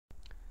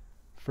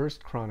1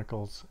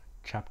 Chronicles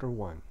chapter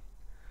 1.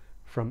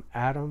 From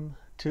Adam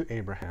to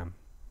Abraham.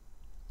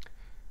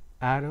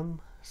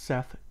 Adam,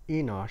 Seth,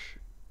 Enosh,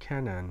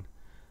 Kenan,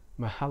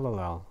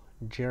 Mahalalel,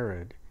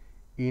 Jared,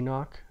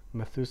 Enoch,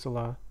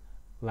 Methuselah,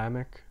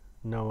 Lamech,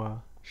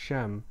 Noah,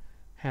 Shem,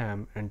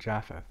 Ham, and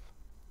Japheth.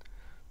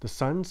 The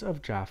sons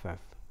of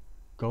Japheth: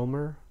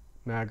 Gomer,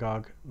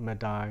 Magog,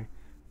 Madai,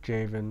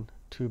 Javan,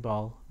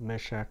 Tubal,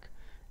 Meshech,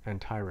 and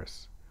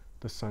Tyrus.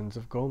 The sons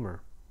of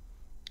Gomer: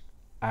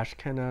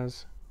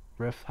 Ashkenaz,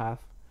 Riphath,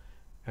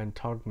 and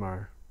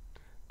Togmar.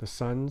 The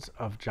sons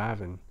of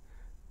Javan: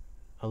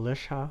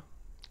 Elisha,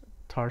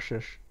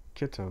 Tarshish,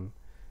 Kittim,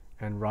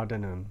 and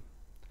Rodanim.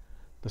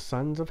 The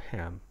sons of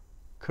Ham: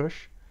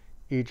 Cush,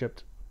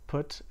 Egypt,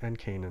 Put, and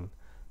Canaan.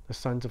 The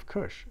sons of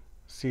Cush: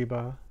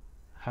 Seba,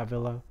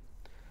 Havilah,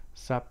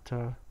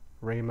 Sapta,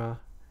 Ramah,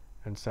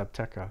 and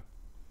Sabteca.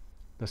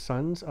 The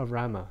sons of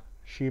Ramah: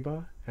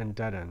 Sheba and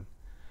Dedan.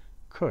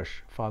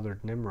 Cush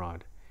fathered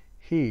Nimrod.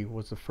 He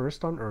was the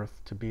first on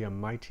earth to be a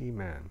mighty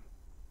man.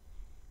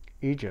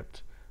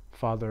 Egypt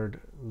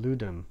fathered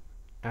Ludim,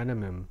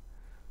 Anamim,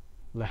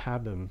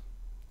 Lehabim,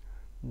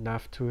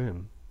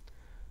 Naphtuhim,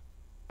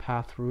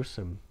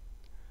 Pathrusim,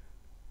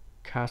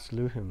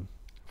 Casluhim,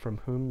 from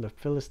whom the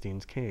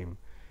Philistines came,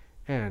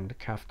 and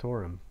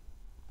Caphtorim.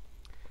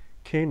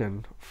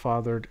 Canaan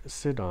fathered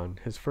Sidon,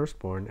 his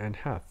firstborn, and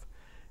Heth,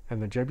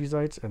 and the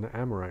Jebusites and the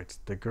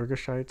Amorites, the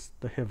Girgashites,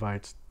 the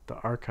Hivites, the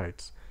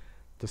Arkites,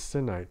 the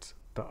Sinites,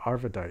 the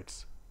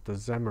Arvadites, the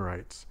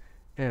Zemarites,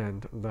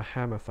 and the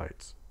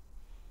Hamathites.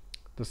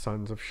 The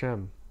sons of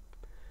Shem: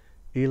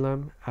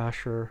 Elam,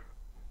 Asher,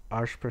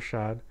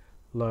 Arshpashad,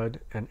 Lud,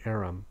 and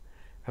Aram.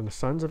 And the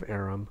sons of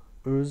Aram: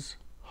 Uz,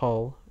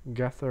 Hul,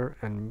 Gether,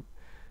 and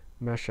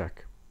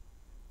Meshech.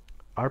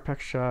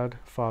 Arpachshad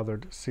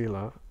fathered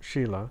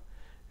Shelah,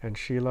 and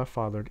Shelah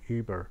fathered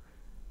Eber.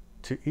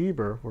 To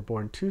Eber were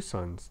born two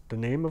sons. The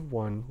name of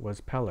one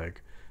was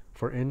Peleg,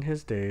 for in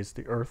his days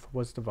the earth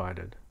was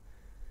divided.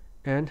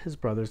 And his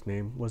brother's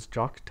name was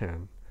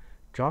Joktan.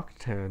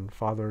 Joktan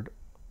fathered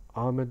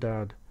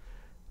Amminadab,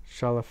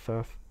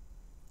 Shalapheth,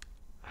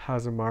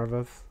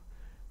 Hazamarveth,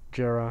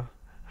 Jerah,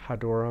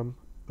 Hadoram,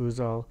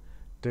 Uzal,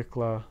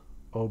 Diklah,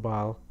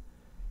 Obal,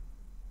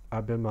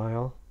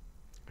 Abimael,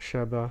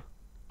 Sheba,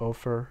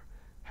 Ophir,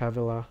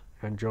 Havilah,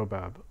 and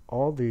Jobab.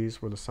 All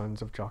these were the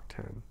sons of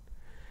Joktan.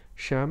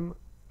 Shem,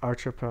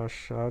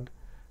 Archipashad,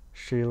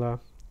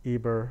 Shelah,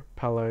 Eber,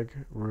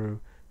 Peleg,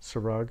 Ru,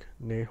 Serug,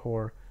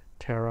 Nahor,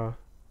 Terah,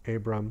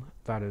 Abram,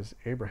 that is,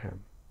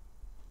 Abraham.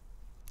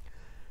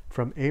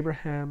 From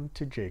Abraham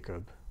to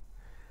Jacob.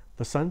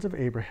 The sons of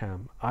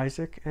Abraham: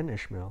 Isaac and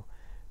Ishmael.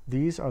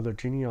 These are the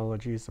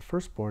genealogies: the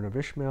firstborn of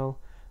Ishmael,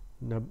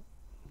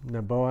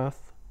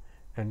 Nebaioth,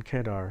 and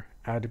Kedar,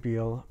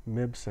 Adbeel,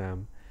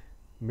 Mibsam,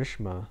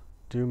 Mishma,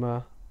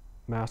 Duma,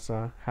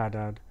 Massa,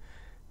 Hadad,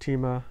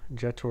 Tema,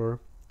 Jetur,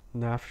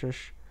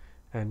 Naphish,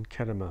 and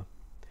Kedemah.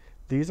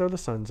 These are the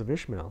sons of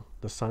Ishmael.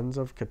 The sons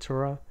of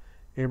Keturah,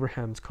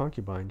 Abraham's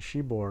concubine.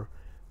 She bore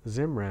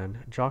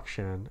Zimran,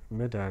 Jokshan,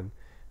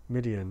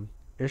 Midian,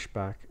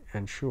 Ishbak,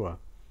 and Shua.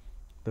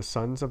 The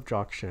sons of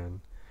Jokshan: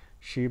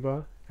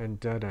 Sheba and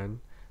Dedan.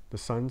 The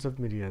sons of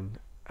Midian: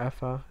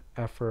 Ephah,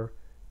 Epher,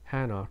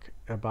 Hanok,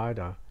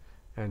 Abida,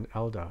 and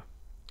Eldah.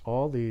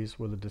 All these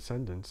were the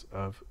descendants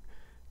of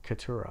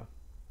Keturah.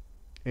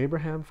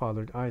 Abraham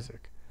fathered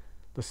Isaac.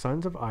 The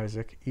sons of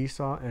Isaac: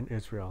 Esau and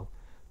Israel.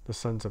 The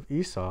sons of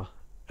Esau: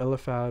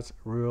 Eliphaz,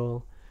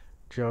 Reuel,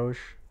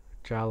 Josh,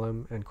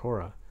 Jalam, and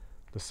Korah.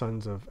 The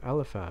sons of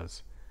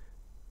Eliphaz: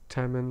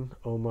 Teman,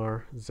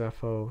 Omar,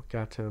 Zepho,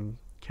 Gatim,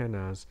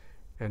 Kenaz,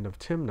 and of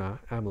Timnah,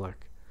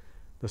 Amalek.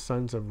 The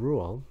sons of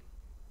Reuel: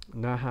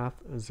 Nahath,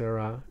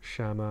 Zerah,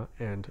 Shammah,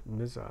 and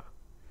Mizah.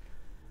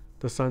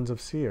 The sons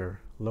of Seir: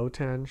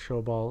 Lotan,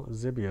 Shobal,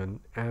 Zibeon,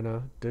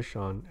 Anna,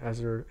 Dishon,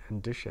 Ezer,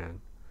 and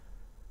Dishan.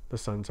 The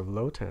sons of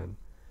Lotan: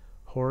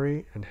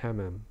 Hori and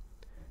Hamim.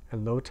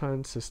 And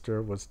Lotan's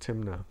sister was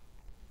Timnah.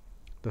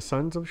 The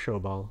sons of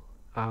Shobal: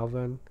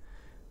 Alvan,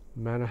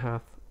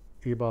 Manahath,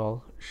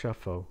 Ebal,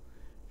 Shepho,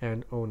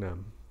 and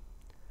Onem.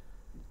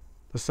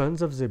 The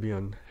sons of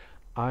Zibeon: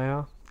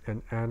 Aiah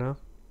and Anna.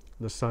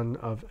 The son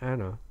of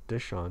Anna: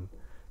 Dishon.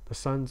 The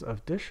sons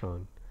of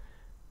Dishon: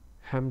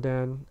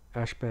 Hamdan,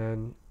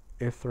 Ashban,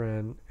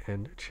 Ithran,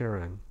 and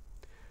Cheran.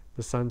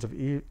 The sons of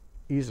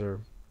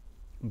Ezer: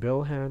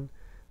 Bilhan,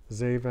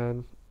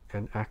 Zavan,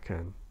 and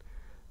Akan.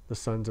 The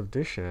sons of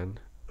Dishan: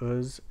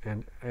 Uz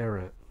and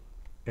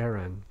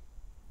Aran.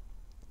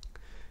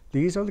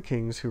 These are the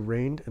kings who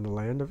reigned in the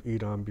land of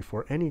Edom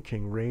before any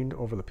king reigned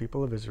over the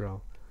people of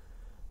Israel.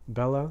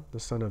 Bela, the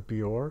son of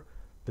Beor,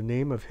 the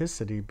name of his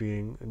city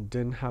being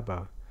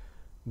Dinhabah.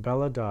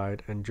 Bela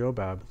died, and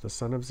Jobab, the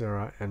son of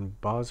Zerah,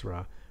 and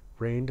Bozrah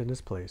reigned in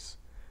his place.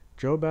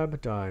 Jobab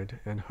died,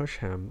 and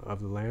Husham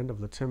of the land of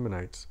the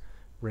Timnites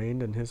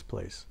reigned in his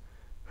place.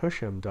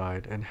 Husham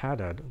died, and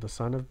Hadad, the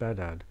son of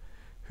Bedad,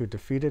 who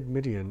defeated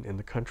Midian in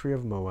the country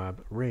of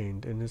Moab,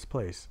 reigned in his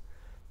place,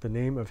 the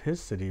name of his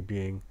city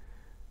being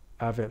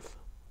Avith.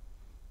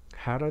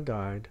 Hadad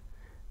died,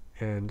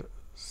 and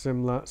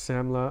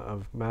Samlah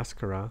of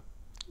Masrekah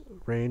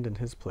reigned in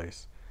his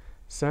place.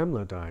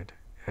 Samlah died,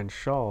 and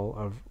Shaul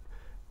of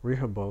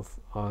Rehoboth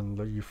on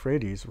the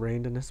Euphrates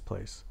reigned in his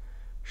place.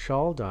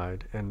 Shaul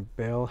died, and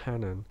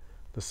Baal-Hanan,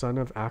 the son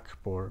of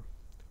Achbor,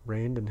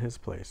 reigned in his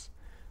place.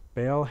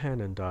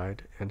 Baal-Hanan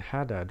died, and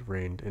Hadad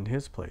reigned in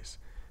his place,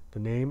 the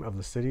name of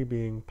the city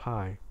being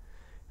Pai,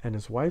 and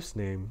his wife's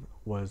name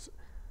was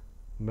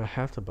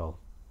Mehetabel,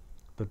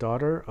 the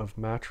daughter of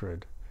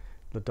Matred,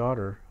 the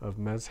daughter of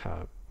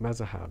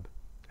Mezahab,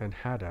 and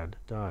Hadad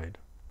died.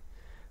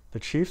 The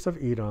chiefs of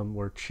Edom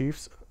were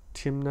chiefs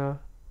Timnah,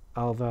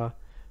 Alva,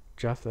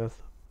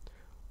 Jetheth,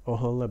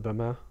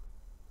 Oholibamah,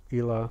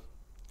 Elah,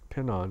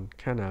 Pinon,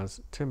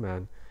 Kenaz,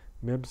 Timan,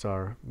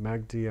 Mibzar,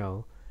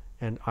 Magdiel,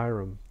 and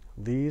Iram.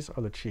 These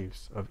are the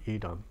chiefs of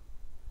Edom.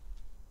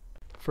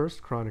 1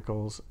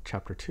 Chronicles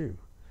chapter 2.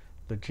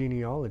 The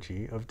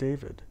genealogy of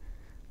David.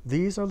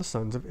 These are the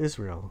sons of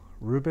Israel: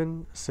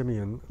 Reuben,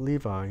 Simeon,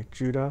 Levi,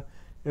 Judah,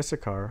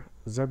 Issachar,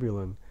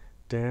 Zebulun,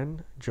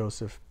 Dan,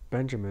 Joseph,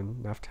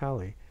 Benjamin,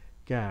 Naphtali,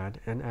 Gad,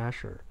 and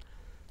Asher.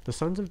 The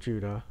sons of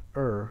Judah: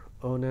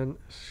 Onan,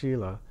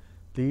 Shelah.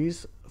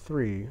 These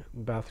three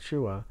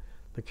Bathshua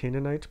the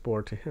Canaanite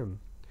bore to him.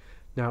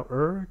 Now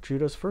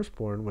Judah's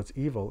firstborn, was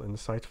evil in the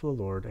sight of the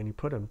Lord, and he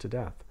put him to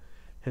death.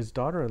 His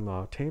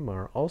daughter-in-law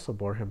Tamar also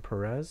bore him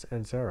Perez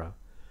and Zerah.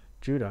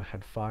 Judah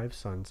had 5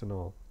 sons in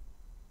all.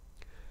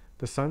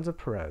 The sons of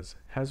Perez: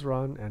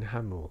 Hezron and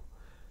Hamul.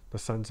 The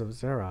sons of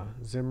Zerah: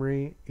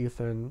 Zimri,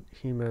 Ethan,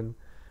 Heman,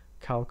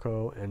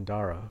 Calco, and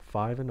Dara,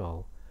 5 in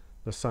all.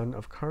 The son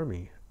of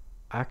Carmi: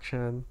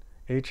 Achan,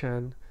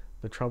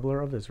 the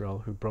troubler of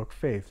Israel, who broke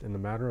faith in the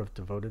matter of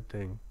devoted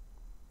thing.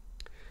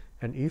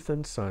 And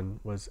Ethan's son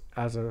was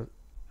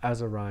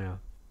Azariah.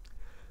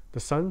 The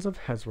sons of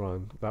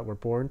Hezron that were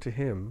born to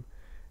him: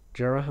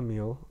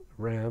 Jerahmeel,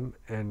 Ram,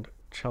 and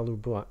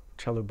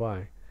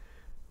Chalubai.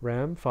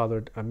 Ram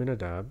fathered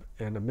Aminadab,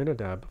 and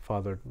Aminadab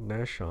fathered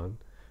Nahshon,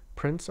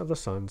 prince of the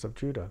sons of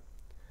Judah.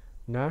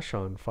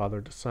 Nahshon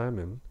fathered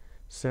Salmon,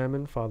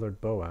 Salmon fathered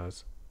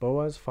Boaz,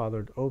 Boaz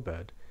fathered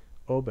Obed,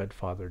 Obed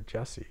fathered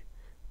Jesse.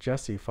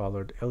 Jesse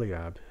fathered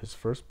Eliab, his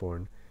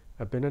firstborn,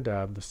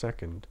 Abinadab the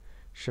second,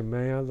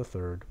 Shemaiah the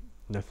third,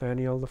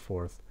 Nathaniel the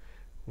fourth,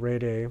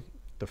 Radai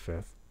the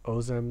fifth,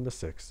 Ozem the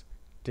sixth,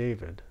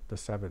 David the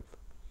seventh.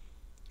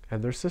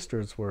 And their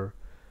sisters were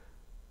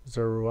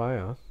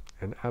Zeruiah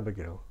and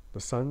Abigail. The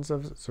sons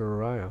of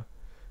Zeruiah: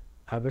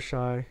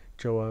 Abishai,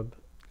 Joab,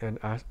 and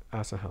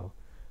Asahel,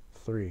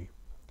 3.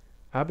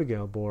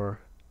 Abigail bore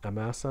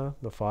Amasa.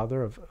 The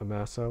father of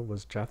Amasa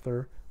was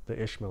Jether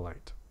the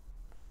Ishmaelite.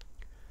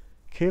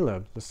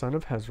 Caleb, the son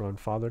of Hezron,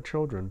 fathered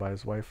children by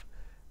his wife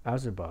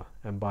Azubah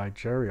and by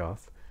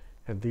Jerioth,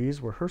 and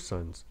these were her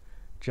sons: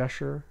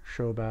 Jesher,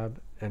 Shobab,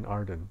 and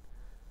Arden.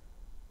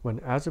 When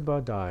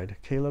Azubah died,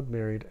 Caleb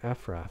married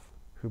Ephrath,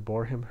 who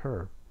bore him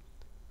Hur.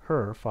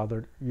 Hur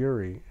fathered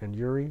Uri, and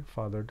Uri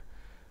fathered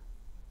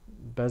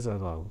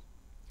Bezalel.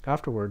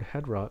 Afterward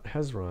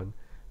Hezron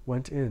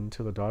went in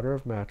to the daughter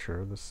of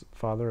Machir, the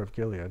father of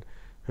Gilead,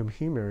 whom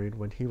he married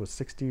when he was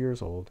 60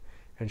 years old,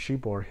 and she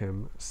bore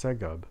him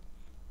Segub.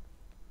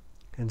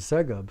 And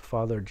Segub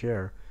fathered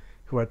Jair,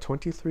 who had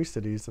 23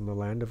 cities in the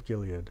land of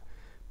Gilead.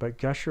 But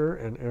Gesher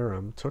and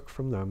Aram took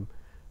from them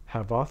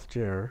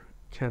Havoth-Jair,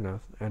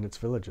 Kenath, and its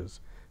villages,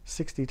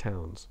 60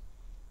 towns.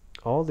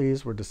 All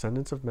these were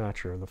descendants of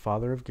Machir, the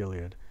father of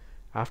Gilead.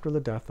 After the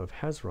death of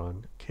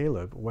Hezron,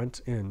 Caleb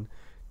went in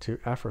to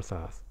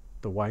Ephrathath,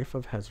 the wife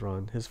of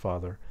Hezron his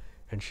father,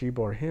 and she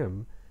bore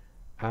him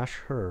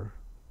Ashhur,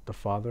 the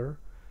father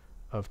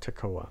of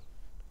Tekoa.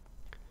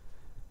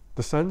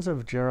 The sons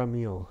of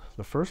Jerahmeel,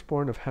 the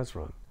firstborn of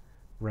Hezron: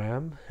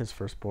 Ram, his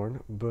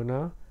firstborn,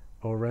 Bunah,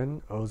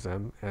 Oren,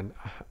 Ozem, and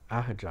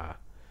Ahijah.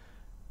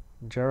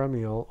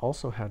 Jerahmeel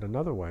also had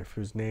another wife,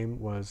 whose name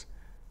was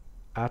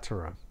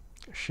Atara.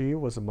 She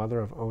was the mother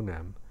of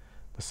Onam.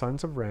 The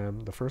sons of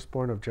Ram, the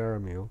firstborn of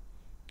Jerahmeel: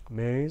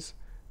 Maiz,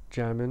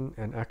 Jamin,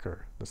 and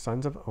Eker. The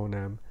sons of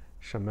Onam: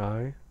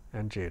 Shammai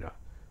and Jada.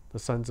 The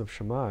sons of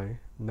Shammai: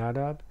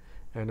 Nadab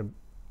and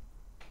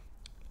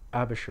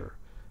Abishur.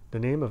 The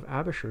name of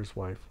Abishur's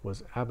wife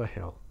was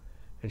Abihail,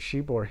 and she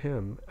bore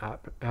him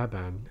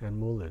Aban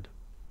and Mulid.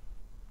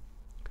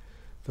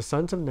 The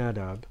sons of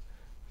Nadab: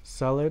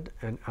 Seled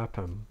and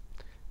Apam,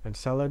 and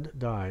Seled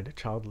died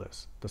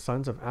childless. The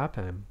sons of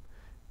Apam: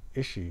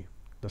 Ishi.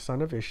 The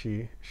son of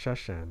Ishi: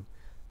 Sheshan.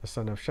 The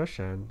son of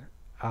Sheshan: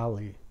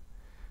 Ali.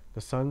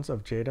 The sons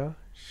of Jada: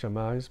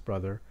 Shammai's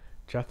brother,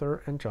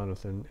 Jether and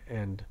Jonathan,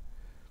 and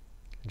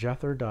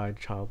Jether died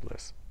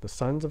childless. The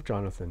sons of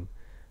Jonathan: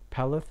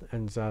 Peleth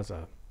and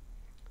Zaza.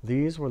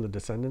 These were the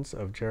descendants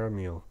of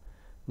Jerahmeel.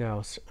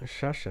 Now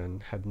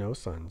Sheshan had no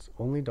sons,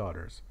 only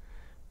daughters.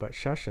 But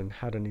Sheshan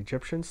had an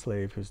Egyptian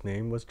slave whose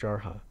name was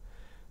Jarha.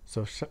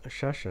 So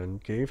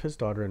Sheshan gave his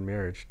daughter in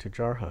marriage to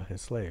Jarha,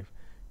 his slave,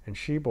 and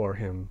she bore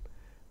him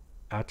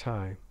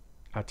Attai.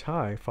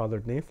 Attai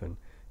fathered Nathan,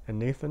 and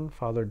Nathan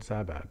fathered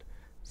Zabad.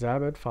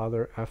 Zabad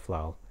fathered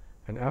Ephlal,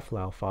 and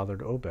Ephlal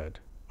fathered Obed.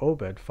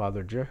 Obed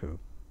fathered Jehu,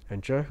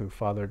 and Jehu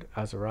fathered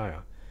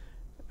Azariah.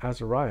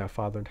 Azariah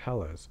fathered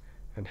Helez,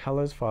 and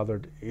Helez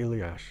fathered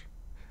Elasha.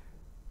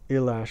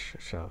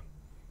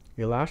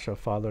 Elasha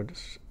fathered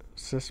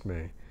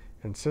Sismai,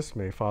 and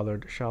Sismai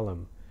fathered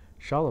Shallum.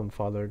 Shallum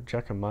fathered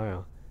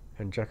Jechamiah,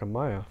 and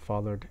Jechamiah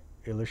fathered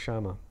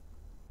Elishama.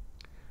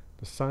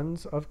 The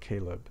sons of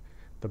Caleb,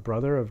 the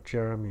brother of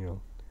Jerahmeel: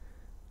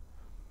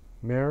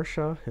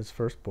 Mersha his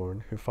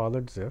firstborn, who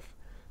fathered Ziph,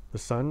 the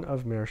son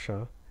of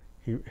Mersha,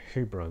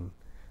 Hebron.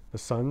 The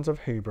sons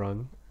of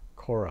Hebron: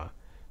 Korah,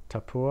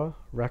 Tapua,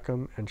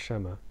 Rechem, and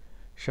Shema.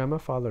 Shema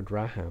fathered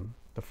Raham,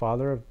 the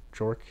father of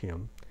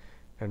Jorkiam,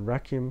 and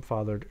Rechem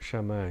fathered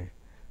Shammai.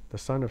 The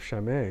son of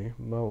Shammai: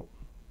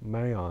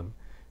 Maon,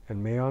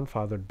 and Maon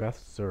fathered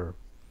Beth-zur.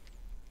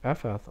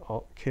 Ephath,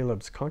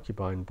 Caleb's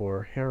concubine,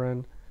 bore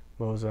Haran,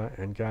 Moza,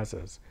 and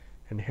Gazez,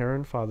 and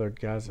Haran fathered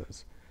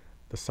Gazez.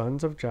 The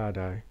sons of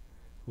Jahdai: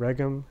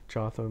 Regem,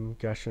 Jotham,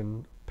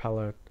 Geshan,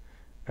 Pelet,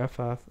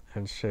 Ephath,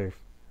 and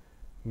Shaph.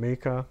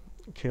 Maacah,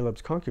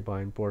 Caleb's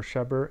concubine, bore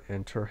Sheber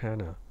and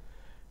Turhana.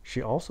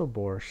 She also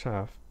bore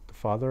Shaph, the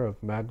father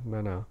of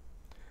Madmenah,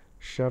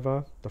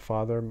 Sheva, the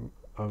father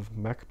of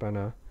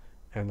Mechbenah,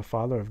 and the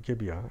father of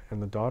Gibeah,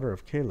 and the daughter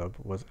of Caleb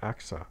was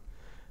Aksah.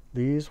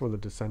 These were the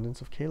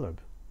descendants of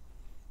Caleb.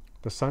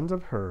 The sons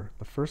of Hur,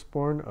 the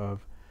firstborn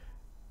of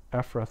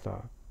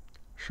Ephrathah: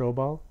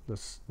 Shobal,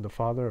 the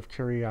father of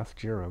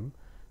Kiriath-jearim,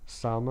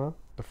 Salma,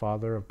 the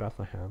father of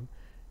Bethlehem,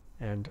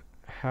 and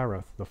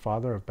Harith, the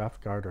father of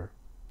Beth-gader.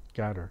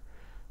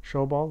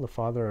 Shobal, the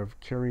father of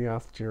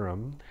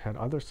Kiriath-jearim, had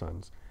other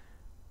sons: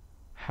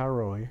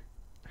 Haroi,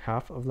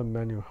 half of the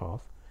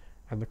Menuhoth,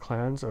 and the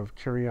clans of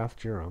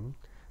Kiriath-jearim,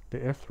 the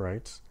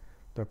Ithrites,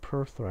 the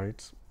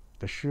Perthrites,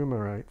 the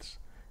Shumerites,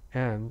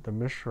 and the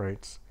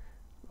Mishrites.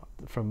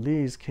 From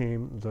these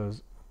came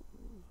the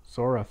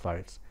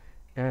Zorathites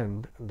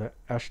and the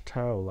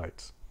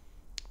Eshtaolites.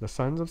 The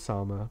sons of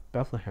Salma: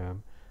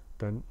 Bethlehem,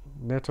 the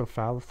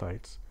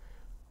Netophalathites,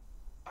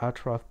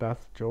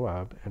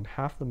 Atroth-beth-joab, and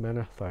half the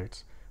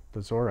Menathites, the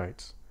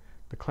Zorites.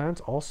 The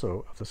clans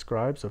also of the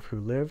scribes of who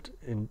lived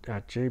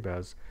at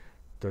Jabez: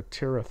 the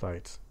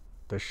Tirathites,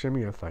 the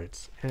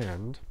Shimeathites,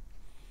 and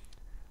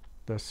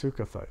the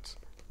Sukathites.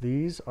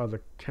 These are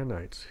the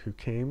Kenites who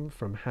came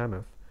from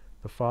Hamath,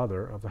 the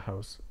father of the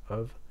house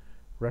of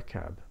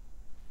Rechab.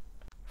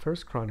 1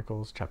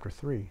 Chronicles chapter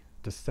 3.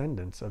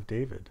 Descendants of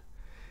David.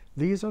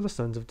 These are the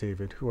sons of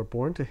David who were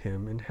born to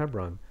him in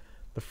Hebron: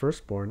 the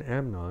firstborn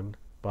Amnon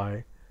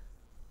by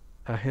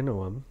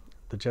Ahinoam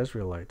the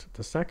Jezreelite,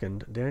 the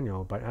second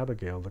Daniel by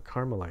Abigail the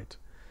Carmelite,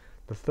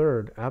 the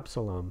third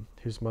Absalom,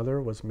 whose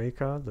mother was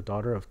Maacah the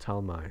daughter of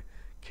Talmai,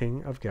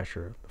 king of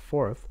Geshur, the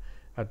fourth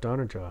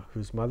Adonijah,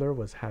 whose mother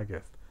was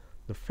Haggith,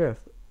 the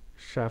fifth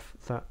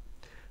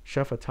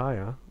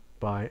Shephatiah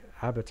by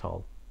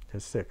Abital,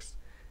 his sixth,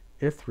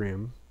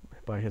 Ithream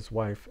by his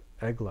wife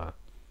Eglah.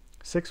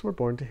 6 were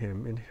born to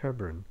him in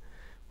Hebron,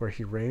 where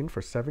he reigned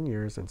for 7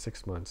 years and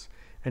 6 months,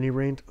 and he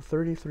reigned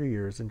 33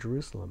 years in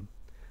Jerusalem.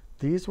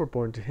 These were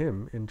born to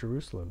him in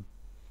Jerusalem: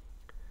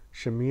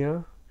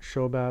 Shemiah,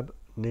 Shobab,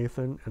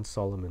 Nathan, and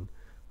Solomon.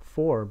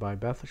 4 by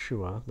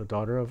Beth-shua, the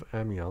daughter of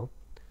Amiel,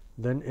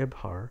 then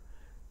Ibhar,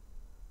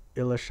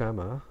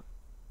 Elishama,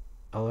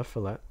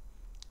 Eliphelet,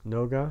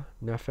 Noga,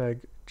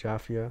 Nepheg,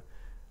 Japhia,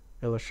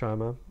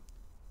 Elishama,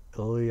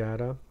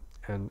 Eliada,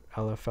 and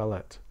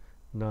Eliphelet.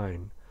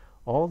 9.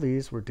 All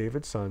these were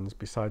David's sons,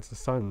 besides the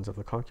sons of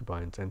the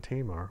concubines, and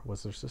Tamar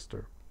was their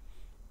sister.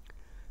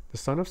 The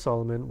son of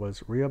Solomon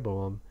was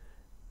Rehoboam,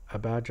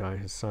 Abijah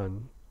his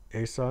son,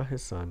 Asa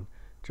his son,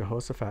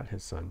 Jehoshaphat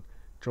his son,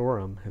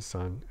 Joram his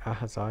son,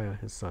 Ahaziah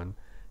his son,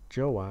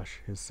 Joash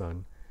his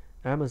son,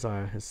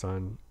 Amaziah his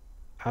son,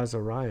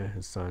 Azariah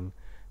his son,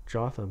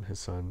 Jotham his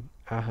son,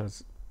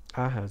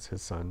 Ahaz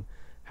his son,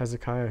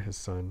 Hezekiah his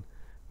son,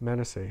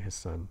 Manasseh his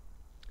son,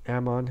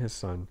 Ammon his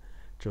son,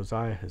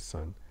 Josiah his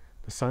son.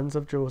 The sons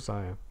of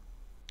Josiah: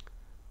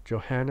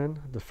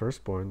 Johanan the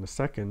firstborn, the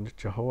second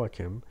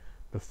Jehoiakim,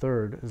 the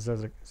third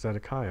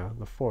Zedekiah,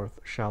 the fourth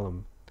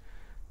Shallum.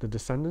 The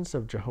descendants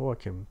of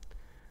Jehoiakim: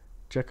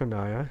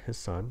 Jeconiah his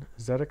son,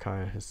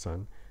 Zedekiah his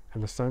son,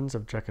 and the sons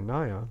of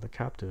Jeconiah the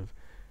captive: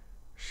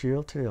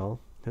 Shealtiel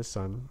his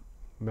son,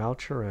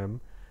 Malchiram,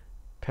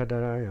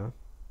 Pedaiah,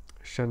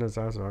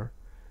 Shenazazar,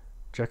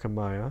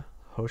 Jechamiah,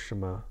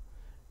 Hoshama,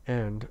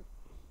 and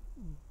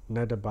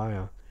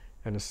Nedabiah.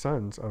 And the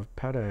sons of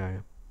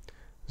Pedaiah: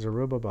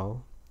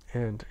 Zerubbabel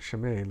and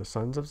Shimei. The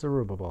sons of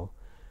Zerubbabel: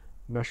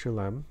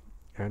 Meshullam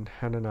and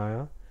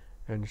Hananiah,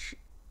 and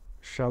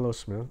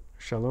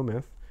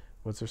Shalomith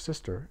was their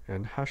sister,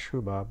 and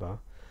Hashubaba,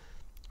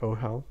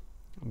 Ohel,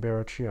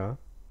 Berechiah,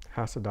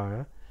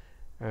 Hasadiah,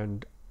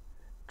 and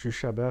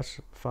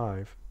Jushabesh.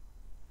 5.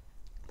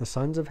 The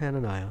sons of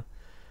Hananiah: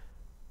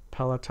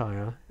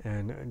 Pelatiah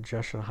and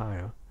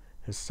Jeshahiah,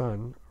 his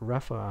son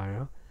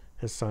Rephaiah,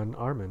 his son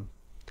Armin,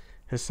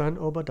 his son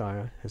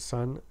Obadiah, his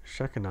son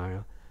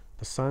Shechaniah.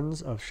 The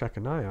sons of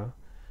Shechaniah: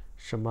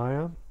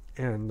 Shemaiah,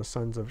 and the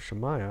sons of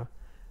Shemaiah: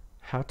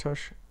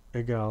 Hattush,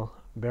 Igal,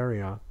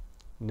 Beriah,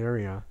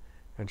 Neriah,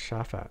 and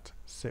Shaphat.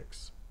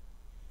 6.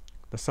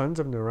 The sons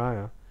of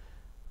Neriah,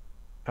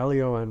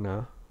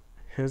 Elioenah,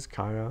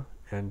 Hizkiah,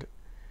 and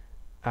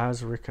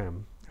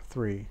Azrikam.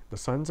 3. The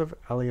sons of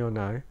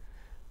Elionai,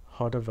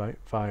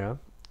 Hodaviah,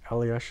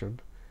 Eliashib,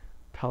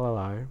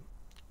 Pelalai,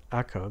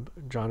 Akub,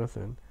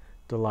 Jonathan,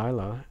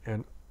 Delilah,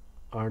 and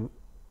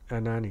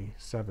Anani.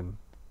 7.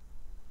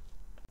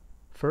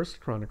 1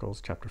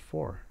 Chronicles chapter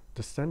 4.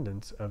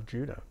 Descendants of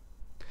Judah.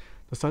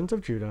 The sons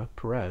of Judah,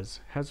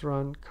 Perez,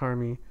 Hezron,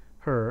 Carmi,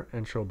 Hur,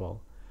 and Shobal.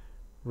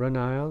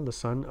 Reniah, the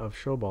son of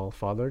Shobal,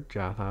 fathered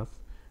Jahath,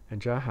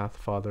 and Jahath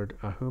fathered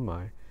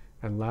Ahumai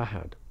and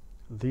Lahad.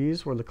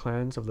 These were the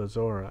clans of the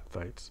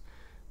Zorathites.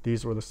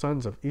 These were the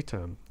sons of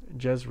Etam,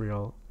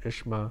 Jezreel,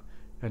 Ishma,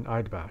 and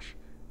Idbash.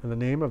 And the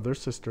name of their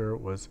sister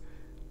was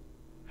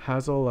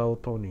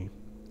Hazalelponi.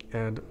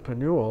 And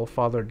Penuel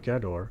fathered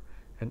Gedor,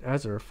 and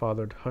Ezer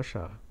fathered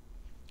Hushah.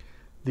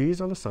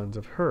 These are the sons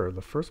of Hur,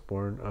 the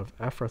firstborn of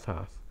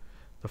Ephrathath,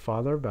 the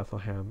father of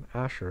Bethlehem,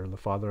 Asher, the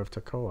father of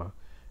Tekoa,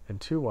 and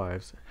 2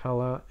 wives,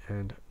 Helah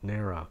and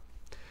Nerah.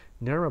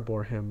 Nerah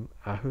bore him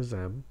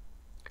Ahuzam,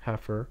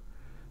 Hefer,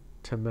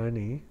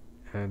 Temeni,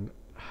 and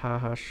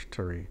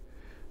Hahashtari.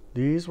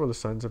 These were the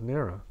sons of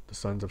Nerah, the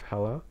sons of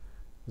Helah,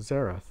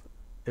 Zerath,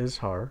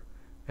 Izhar,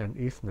 and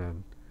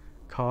Ethnan.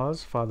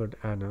 Koz fathered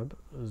Anab,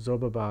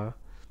 Zobabah,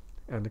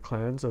 and the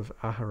clans of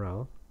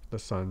Aharel, the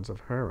sons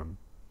of Haram.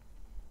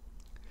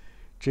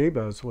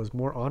 Jabez was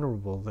more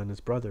honorable than his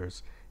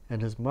brothers,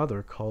 and his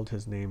mother called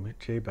his name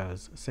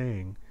Jabez,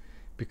 saying,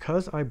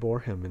 Because I bore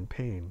him in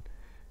pain.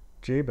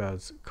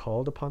 Jabez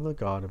called upon the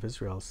God of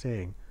Israel,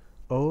 saying,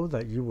 Oh,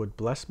 that you would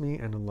bless me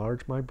and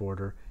enlarge my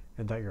border,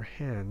 and that your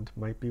hand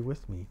might be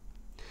with me,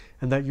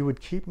 and that you would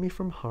keep me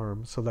from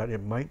harm, so that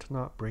it might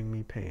not bring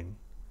me pain.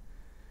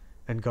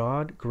 And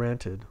God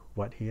granted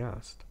what he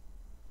asked.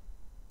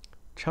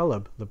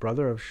 Chelub, the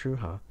brother of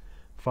Shuha,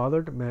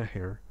 fathered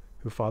Mehir,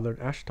 who fathered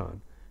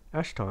Eshton.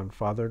 Eshton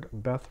fathered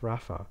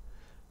Beth-Rapha,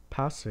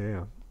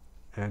 Paseah,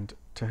 and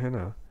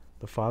Tehinnah,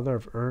 the father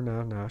of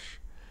Ur-Nanash.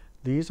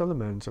 These are the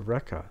men of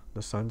Rekah,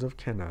 the sons of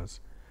Kenaz,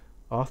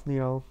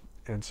 Othniel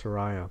and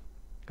Sariah,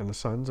 and the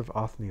sons of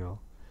Othniel,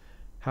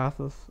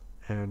 Hathath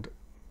and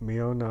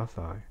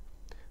Meonathai.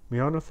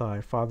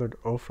 Meonathai fathered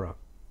Ophrah,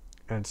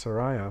 and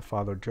Sariah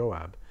fathered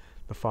Joab,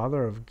 the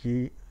father of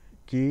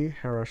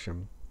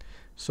Ge-Harashim,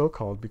 so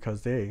called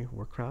because they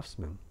were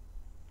craftsmen.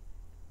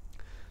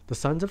 The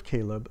sons of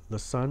Caleb, the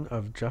son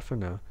of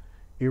Jephunneh,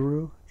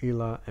 Iru,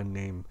 Elah, and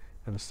Naim,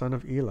 and the son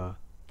of Elah,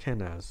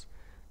 Kenaz.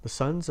 The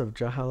sons of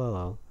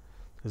Jehalelel,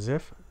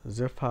 Ziph,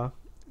 Ziphah,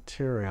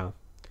 Tiria,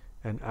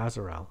 and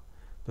Azarel.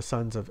 The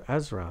sons of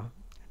Ezra,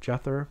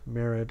 Jether,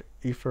 Mered,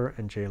 Epher,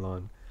 and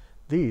Jalon.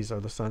 These are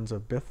the sons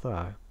of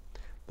Bithai,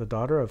 the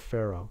daughter of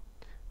Pharaoh,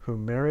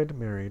 whom Mered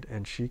married,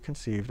 and she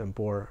conceived and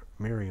bore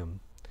Miriam.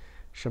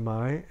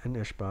 Shammai and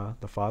Ishbah,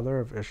 the father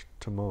of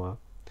Ishtemoa,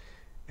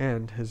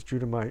 and his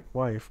Judahite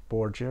wife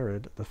bore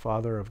Jared, the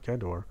father of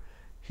Gedor,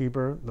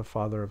 Heber, the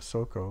father of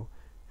Soko,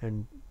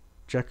 and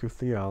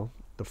Jekuthiel,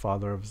 the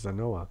father of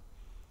Zanoah.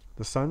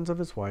 The sons of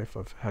his wife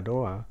of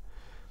Hadoah,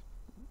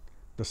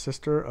 the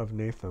sister of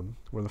Natham,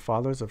 were the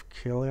fathers of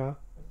Keilah,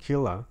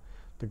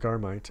 the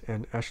Garmite,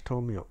 and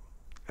Eshtemoa,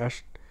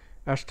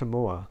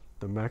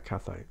 the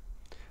Makathite.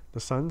 The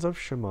sons of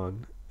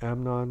Shimon,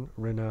 Amnon,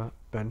 Rinnah,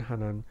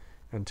 Ben-Hanan,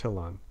 and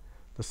Tilon.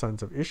 The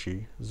sons of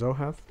Ishi,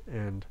 Zohath,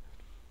 and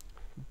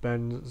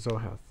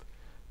Ben-Zohath.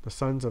 The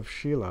sons of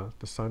Shelah,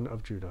 the son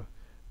of Judah,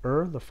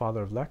 the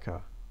father of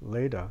Lekah,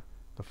 Leda,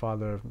 the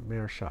father of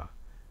Mershah,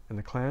 and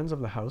the clans of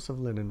the house of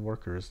linen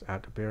workers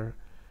at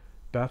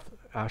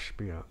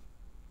Beth-Ashbea.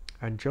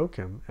 And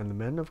Joachim and the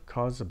men of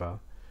Kozeba,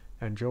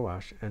 and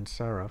Joash and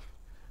Saraph,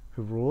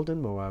 who ruled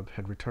in Moab,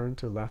 had returned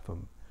to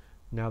Latham.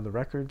 Now the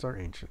records are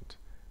ancient.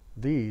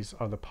 These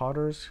are the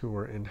potters who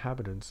were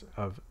inhabitants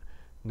of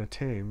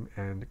Netaim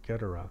and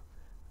Gedera.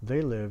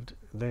 They lived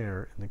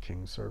there in the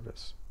king's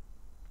service.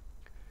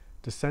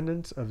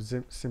 Descendants of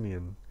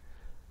Simeon.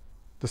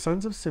 The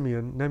sons of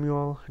Simeon,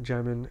 Nemuel,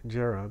 Jamin,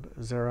 Jerub,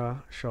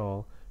 Zerah,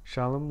 Shaul.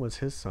 Shalom was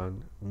his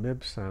son,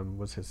 Mibsam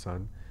was his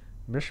son,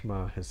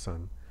 Mishma his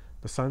son.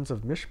 The sons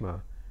of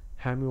Mishma,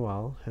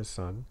 Hamuel his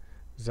son,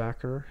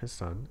 Zachar his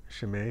son,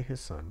 Shimei his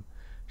son.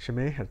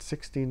 Shimei had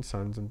 16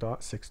 sons and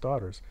 6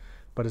 daughters,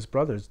 but his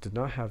brothers did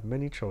not have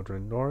many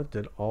children, nor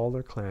did all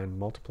their clan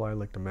multiply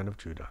like the men of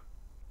Judah.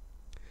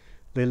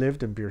 They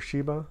lived in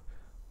Beersheba,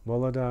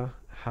 Moladah,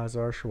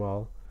 Hazar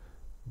Shual,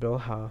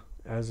 Bilhah,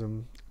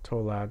 Ezem,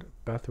 Tolad,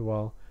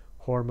 Bethuel,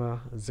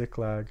 Hormah,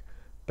 Ziklag,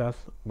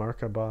 Beth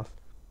Markaboth,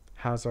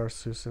 Hazar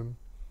Susim,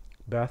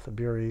 Beth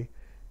Biri,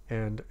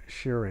 and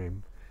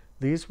Shiraim.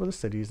 These were the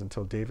cities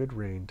until David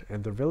reigned,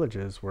 and their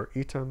villages were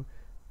Etam,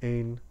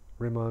 Ain,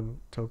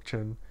 Rimmon,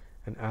 Tokchen,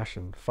 and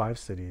Ashan, 5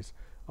 cities,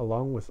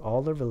 along with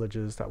all their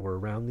villages that were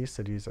around these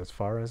cities as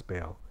far as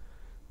Baal.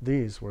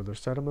 These were their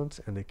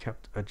settlements, and they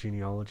kept a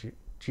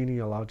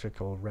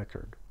genealogical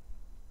record.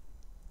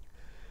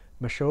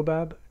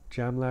 Meshobab,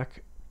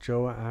 Jamlech,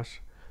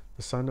 Joash,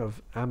 the son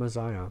of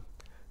Amaziah,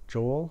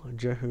 Joel,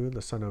 Jehu,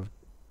 the son of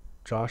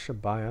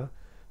Joshabiah,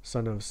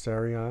 son of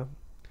Sariah,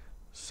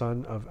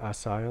 son of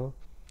Asael,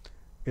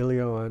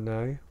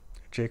 Elioenai,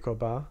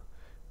 Jacobah,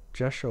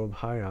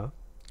 Jeshobhiah,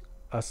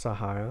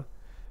 Asahiah,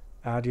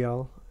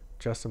 Adiel,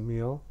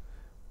 Jesamiel,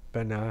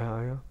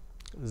 Benaiah,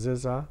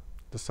 Ziza,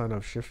 the son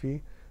of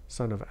Shiphi,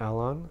 son of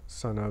Alon,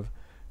 son of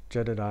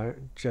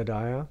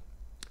Jediah,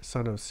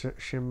 son of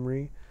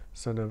Shimri,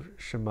 son of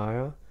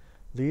Shemaiah.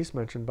 These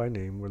mentioned by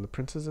name were the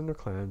princes and their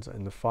clans,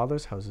 and the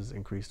fathers' houses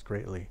increased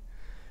greatly.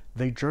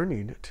 They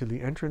journeyed to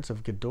the entrance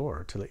of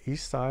Gedor, to the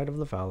east side of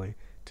the valley,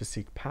 to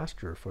seek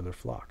pasture for their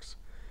flocks,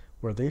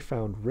 where they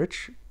found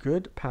rich,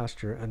 good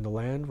pasture, and the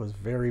land was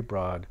very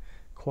broad,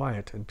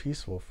 quiet, and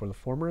peaceful, for the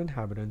former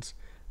inhabitants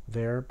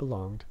there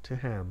belonged to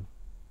Ham.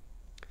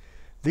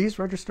 These,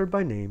 registered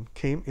by name,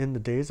 came in the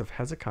days of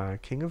Hezekiah,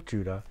 king of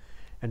Judah,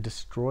 and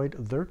destroyed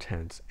their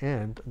tents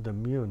and the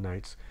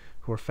Meunites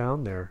who were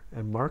found there,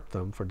 and marked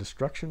them for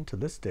destruction to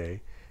this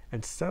day,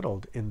 and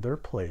settled in their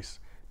place,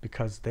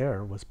 because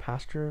there was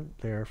pasture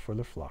there for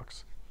their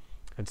flocks.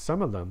 And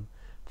some of them,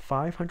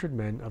 500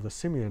 men of the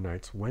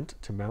Simeonites, went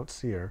to Mount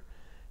Seir,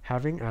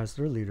 having as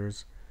their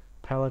leaders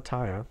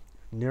Pelatiah,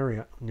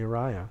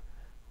 Neriah,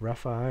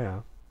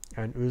 Rephaiah,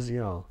 and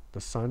Uzziel,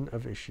 the sons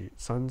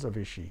of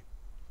Ishi.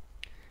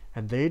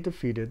 And they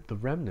defeated the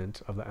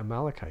remnant of the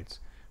Amalekites,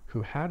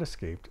 who had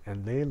escaped,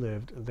 and they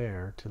lived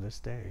there to this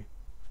day.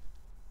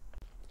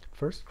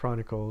 1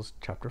 Chronicles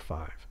chapter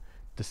 5.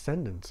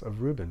 Descendants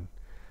of Reuben.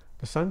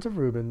 The sons of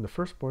Reuben, the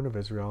firstborn of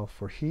Israel,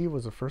 for he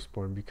was the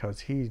firstborn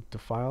because he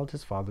defiled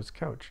his father's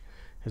couch.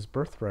 His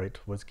birthright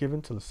was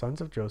given to the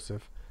sons of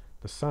Joseph,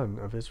 the son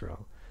of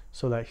Israel,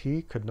 so that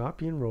he could not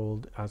be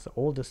enrolled as the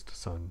oldest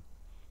son.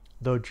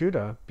 Though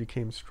Judah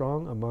became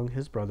strong among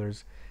his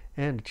brothers,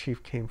 and a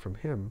chief came from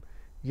him,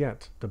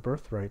 yet the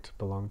birthright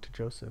belonged to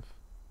Joseph.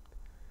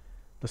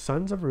 The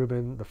sons of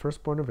Reuben, the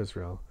firstborn of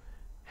Israel,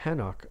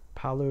 Hanok,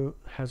 Palu,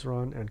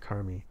 Hezron, and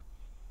Carmi.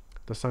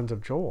 The sons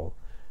of Joel,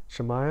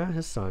 Shemaiah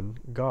his son,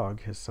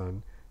 Gog his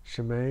son,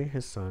 Shimei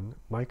his son,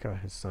 Micah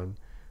his son,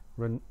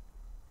 Raan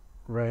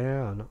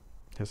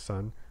his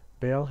son,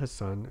 Baal his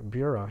son,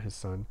 Bera his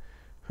son,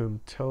 whom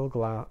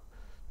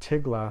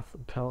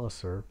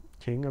Tiglath-Pileser,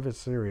 king of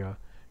Assyria,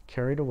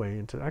 carried away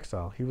into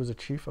exile. He was a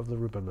chief of the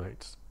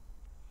Reubenites.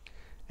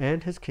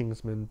 And his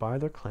kinsmen by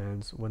their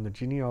clans, when the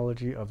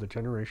genealogy of the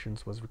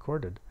generations was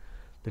recorded,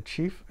 the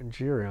chief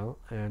Jeriel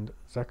and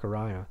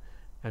Zechariah,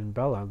 and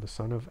Bela the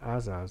son of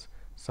Azaz,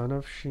 son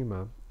of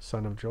Shema,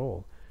 son of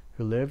Joel,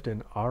 who lived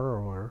in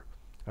Aroer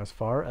as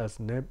far as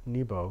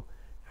Nebo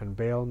and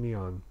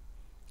Baal-Meon.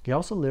 He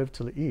also lived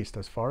to the east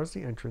as far as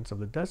the entrance of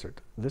the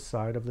desert, this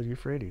side of the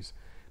Euphrates,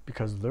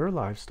 because their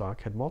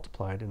livestock had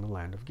multiplied in the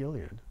land of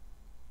Gilead.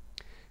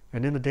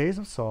 And in the days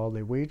of Saul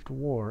they waged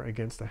war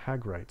against the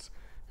Hagrites,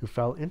 who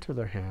fell into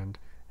their hand,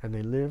 and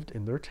they lived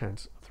in their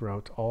tents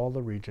throughout all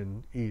the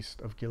region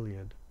east of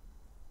Gilead.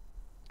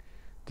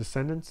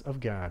 Descendants of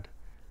Gad.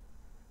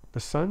 The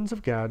sons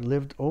of Gad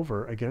lived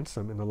over against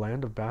them in the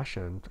land of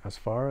Bashan as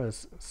far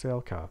as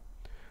Salcah.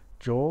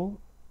 Joel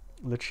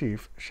the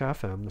chief,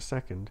 Shapham the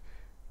second,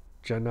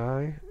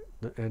 Janai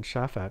and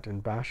Shaphat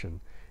in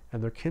Bashan,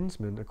 and their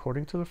kinsmen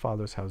according to their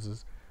fathers'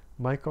 houses,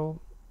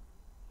 Michael,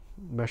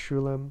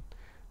 Meshullam,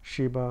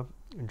 Sheba,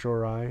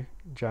 Jorai,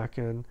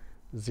 Jachin,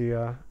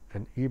 Zia,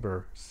 and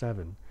Eber,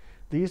 7.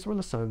 These were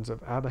the sons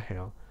of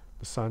Abihail,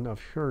 the son of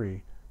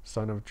Huri,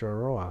 son of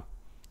Jeroah,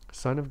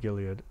 son of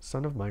Gilead,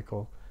 son of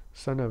Michael,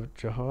 son of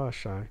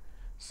Jehoashai,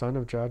 son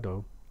of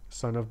Jado,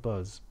 son of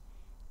Buz.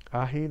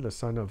 Ahi, the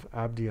son of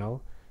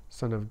Abdiel,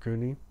 son of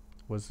Guni,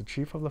 was the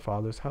chief of the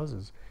fathers'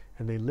 houses,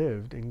 and they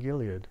lived in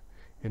Gilead,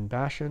 in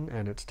Bashan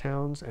and its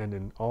towns, and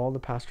in all the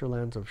pasture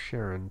lands of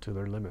Sharon to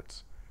their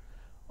limits.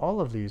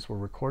 All of these were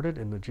recorded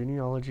in the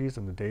genealogies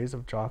in the days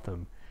of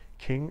Jotham,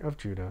 king of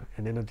Judah,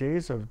 and in the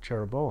days of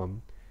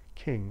Jeroboam,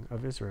 king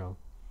of Israel.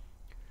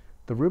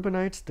 The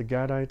Reubenites, the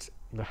Gadites,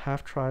 the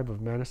half-tribe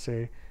of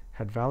Manasseh,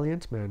 had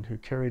valiant men who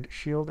carried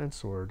shield and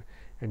sword,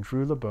 and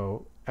drew the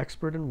bow,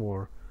 expert in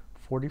war,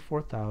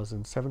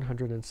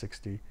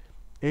 44,760,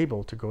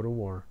 able to go to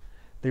war.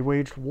 They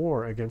waged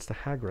war against the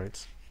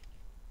Hagrites,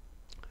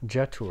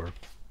 Jetur,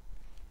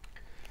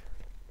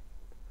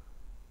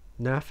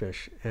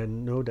 Naphish,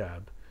 and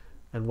Nodab,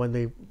 and when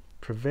they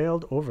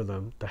prevailed over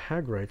them, the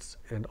Hagrites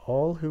and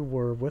all who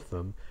were with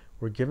them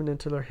were given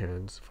into their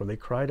hands, for they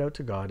cried out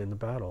to God in the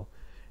battle,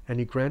 and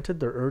he granted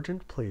their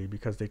urgent plea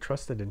because they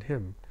trusted in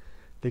him.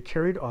 They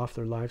carried off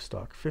their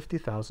livestock,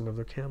 50,000 of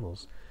their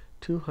camels,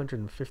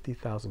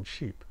 250,000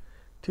 sheep,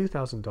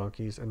 2,000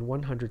 donkeys, and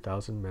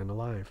 100,000 men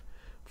alive.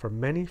 For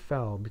many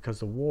fell because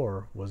the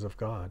war was of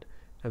God,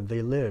 and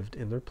they lived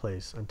in their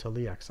place until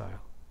the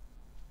exile.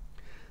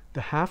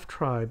 The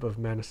half-tribe of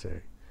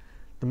Manasseh.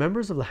 The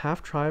members of the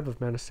half-tribe of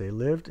Manasseh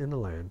lived in the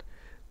land.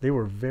 They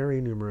were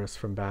very numerous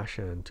from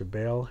Bashan to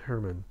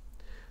Baal-Hermon,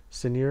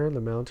 Sinir the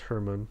Mount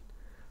Hermon.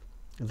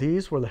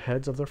 These were the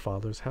heads of their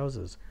fathers'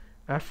 houses: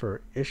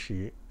 Epher,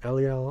 Ishi,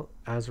 Eliel,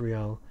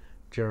 Azriel,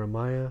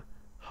 Jeremiah,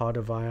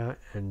 Hodaviah,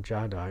 and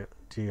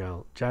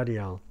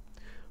Jadiel.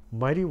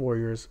 Mighty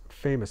warriors,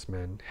 famous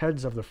men,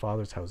 heads of their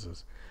fathers'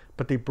 houses.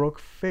 But they broke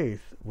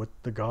faith with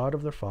the God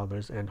of their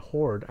fathers and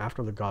whored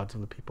after the gods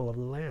of the people of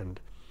the land,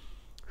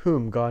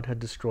 whom God had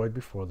destroyed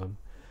before them.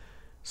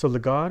 So the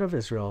God of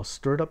Israel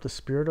stirred up the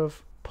spirit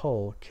of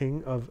Pul,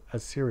 king of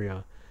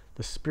Assyria,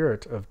 the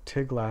spirit of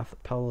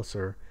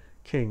Tiglath-Pileser,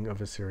 king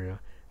of Assyria,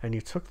 and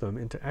he took them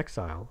into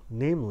exile,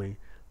 namely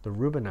the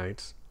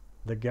Reubenites,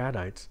 the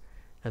Gadites,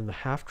 and the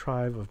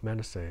half-tribe of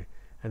Manasseh,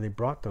 and they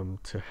brought them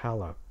to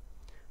Halah,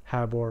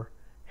 Habor,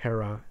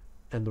 Hera,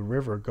 and the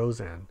river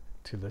Gozan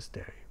to this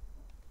day.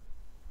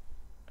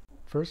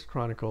 1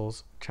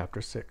 Chronicles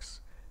chapter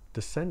 6.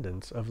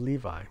 Descendants of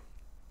Levi.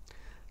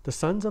 The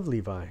sons of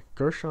Levi,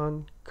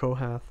 Gershon,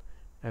 Kohath,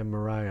 and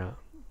Merari.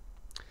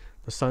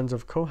 The sons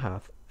of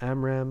Kohath,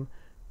 Amram,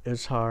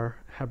 Izhar,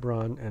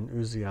 Hebron, and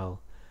Uzziel.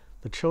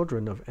 The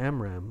children of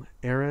Amram,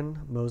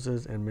 Aaron,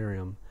 Moses, and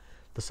Miriam.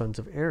 The sons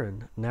of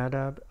Aaron,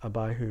 Nadab,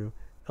 Abihu,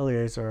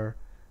 Eleazar,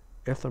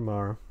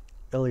 Ithamar.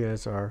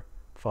 Eleazar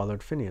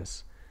fathered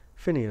Phinehas.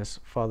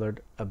 Phinehas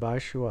fathered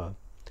Abishua.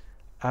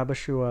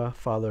 Abishua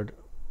fathered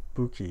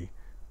Buki.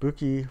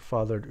 Buki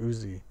fathered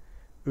Uzi.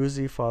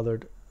 Uzi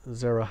fathered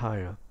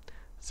Zerahiah.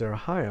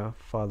 Zerahiah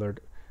fathered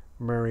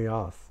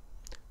Marioth.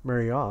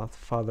 Marioth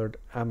fathered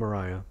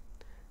Amariah.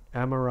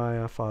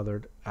 Amariah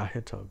fathered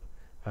Ahitub.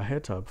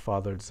 Ahitub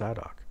fathered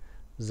Zadok.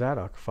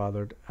 Zadok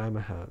fathered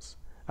Ahimaaz.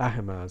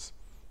 Ahimaaz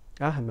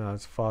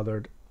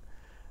fathered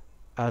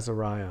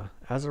Azariah.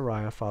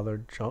 Azariah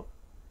fathered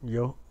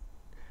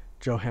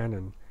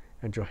Johanan.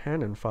 And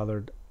Johanan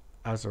fathered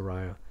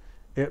Azariah.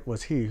 It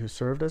was he who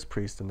served as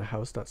priest in the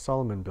house that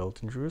Solomon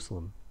built in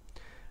Jerusalem.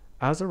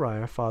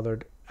 Azariah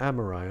fathered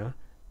Amariah.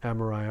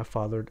 Amariah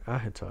fathered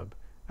Ahitub.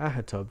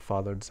 Ahitub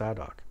fathered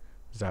Zadok.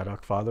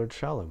 Zadok fathered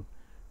Shallum.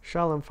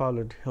 Shallum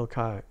fathered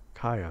Hilkiah.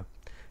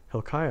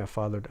 Hilkiah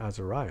fathered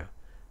Azariah.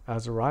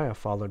 Azariah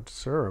fathered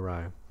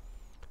Serariah.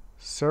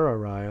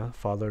 Serariah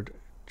fathered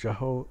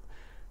Jehozadak.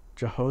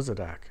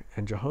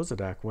 And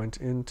Jehozadak went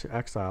into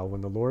exile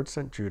when the Lord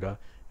sent Judah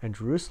and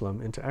Jerusalem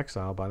into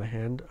exile by the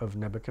hand of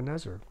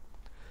Nebuchadnezzar.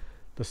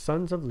 The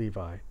sons of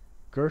Levi,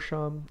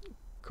 Gershom,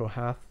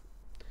 Kohath,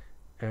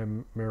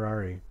 and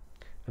Merari.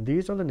 And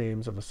these are the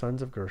names of the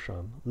sons of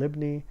Gershom,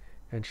 Libni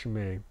and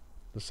Shimei.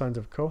 The sons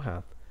of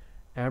Kohath,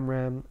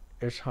 Amram,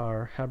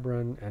 Ishhar,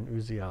 Hebron, and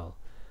Uzziel.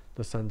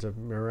 The sons of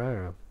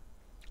Merari,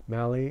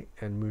 Mali,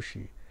 and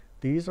Mushi.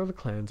 These are the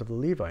clans of the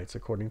Levites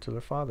according to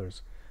their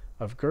fathers.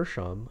 Of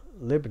Gershom,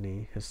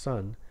 Libni his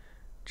son,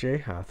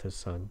 Jahath his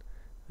son,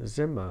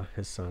 Zimmah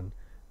his son,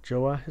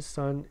 Joah his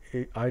son,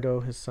 Iddo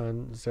his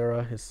son,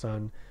 Zerah his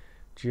son,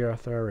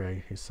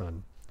 Jeathare his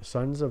son. The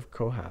sons of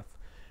Kohath,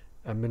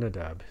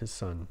 Aminadab his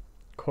son,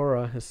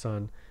 Korah his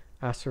son,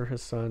 Asher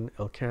his son,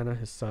 Elkanah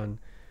his son,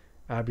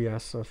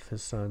 Abiasaph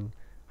his son,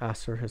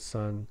 Asher his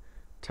son,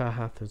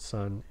 Tahath his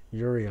son,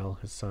 Uriel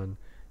his son,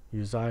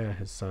 Uzziah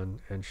his son,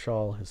 and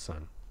Shaul his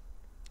son.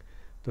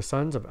 The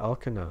sons of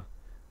Elkanah,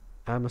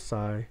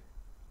 Amasai,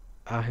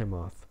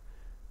 Ahimoth.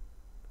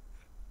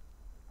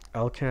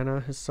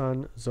 Elkanah his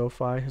son,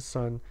 Zophai his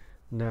son,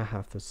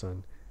 Nahath his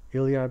son,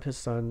 Eliab his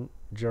son,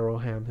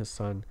 Jeroham his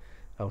son,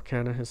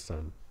 Elkanah his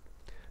son.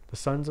 The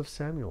sons of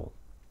Samuel,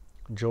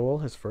 Joel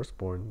his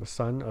firstborn, the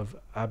son of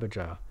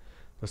Abijah,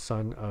 the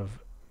son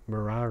of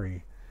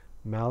Merari,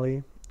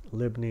 Mali,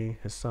 Libni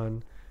his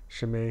son,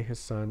 Shimei his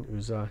son,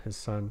 Uzzah his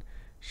son,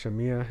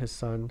 Shemiah his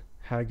son,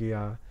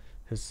 Haggiah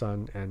his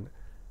son, and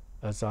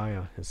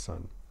Azariah his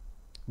son.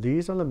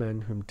 These are the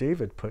men whom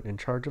David put in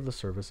charge of the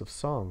service of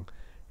song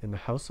in the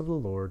house of the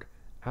Lord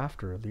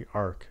after the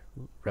ark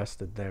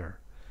rested there.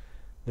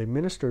 They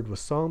ministered with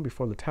song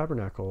before the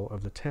tabernacle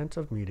of the tent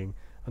of meeting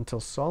until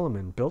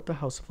Solomon built the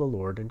house of the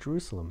Lord in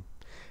Jerusalem.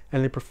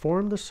 And they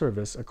performed the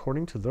service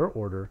according to their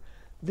order.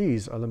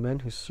 These are the men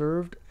who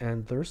served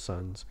and their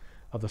sons,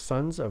 of the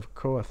sons of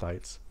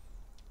Kohathites,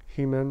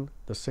 Heman,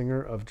 the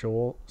singer, the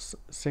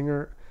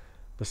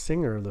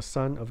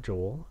son of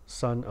Joel,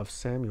 son of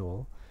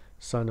Samuel,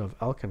 son of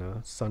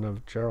Elkanah, son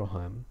of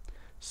Jeroham,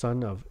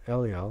 son of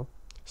Eliel,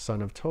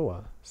 son of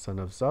Toah, son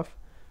of Zuph,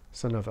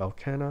 son of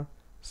Elkanah,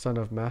 son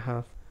of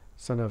Mahath,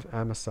 son of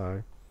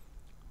Amasai,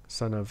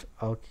 son of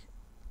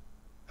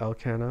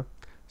Elkanah,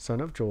 son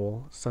of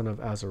Joel, son of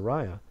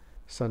Azariah,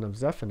 son of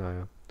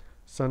Zephaniah,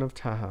 son of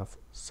Tahath,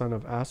 son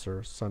of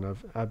Asher, son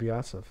of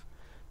Abiasaph,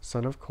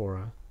 son of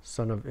Korah,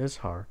 son of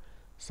Izhar,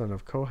 son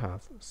of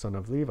Kohath, son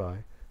of Levi,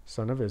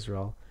 son of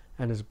Israel,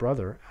 and his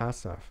brother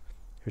Asaph,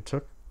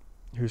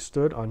 who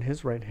stood on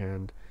his right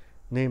hand,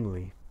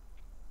 namely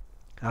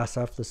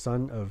Asaph the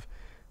son of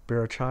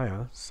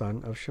Berechiah,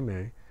 son of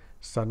Shimei,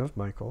 son of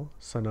Michael,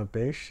 son of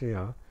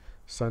Beishia,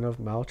 son of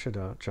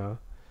Malchijah,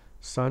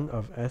 son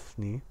of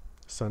Ethni,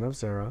 son of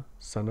Zerah,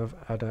 son of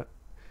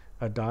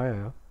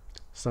Adiah,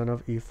 son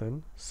of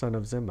Ethan, son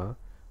of Zimmah,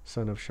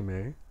 son of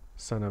Shimei,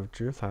 son of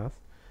Juthath,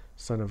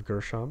 son of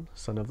Gershom,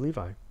 son of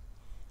Levi.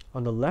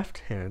 On the left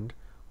hand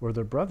were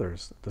their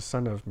brothers, the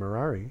son of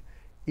Merari,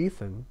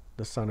 Ethan,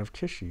 the son of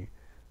Kishi,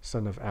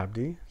 son of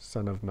Abdi,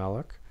 son of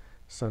Malach,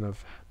 son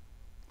of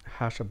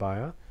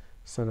Hashabiah,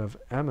 son of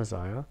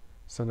Amaziah,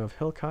 son of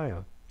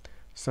Hilkiah,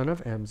 son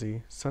of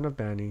Amzi, son of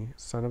Bani,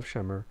 son of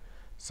Shemer,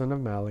 son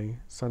of Mali,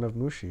 son of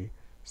Mushi,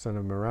 son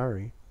of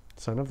Merari,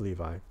 son of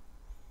Levi.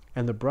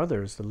 And the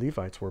brothers, the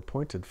Levites, were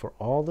appointed for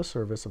all the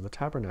service of the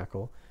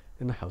tabernacle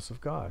in the house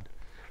of God.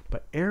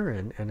 But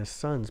Aaron and his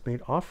sons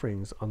made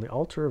offerings on the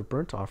altar of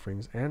burnt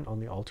offerings and on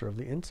the altar of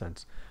the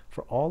incense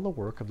for all the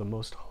work of the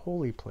most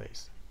holy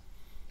place,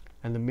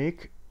 and to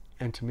make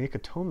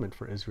atonement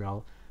for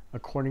Israel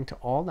according to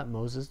all that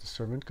Moses the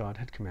servant God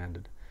had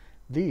commanded.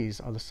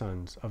 These are the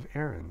sons of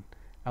Aaron: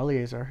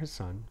 Eleazar his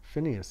son,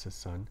 Phinehas his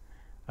son,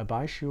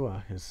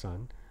 Abishua his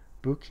son,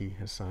 Buki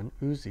his son,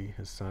 Uzi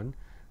his son,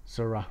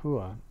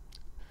 Zerahiah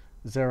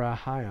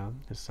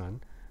his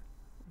son,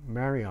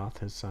 Marioth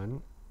his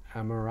son,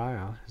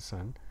 Amariah his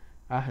son,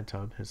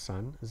 Ahitub his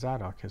son,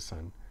 Zadok his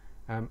son,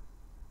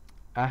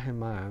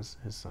 Ahimaaz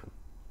his son.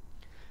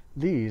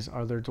 These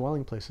are their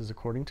dwelling places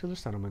according to their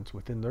settlements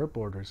within their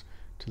borders,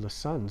 to the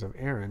sons of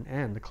Aaron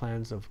and the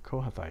clans of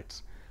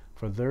Kohathites,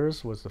 for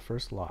theirs was the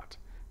first lot.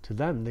 To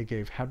them they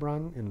gave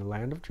Hebron in the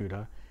land of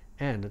Judah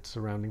and its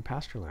surrounding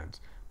pasture lands,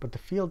 but the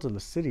fields of the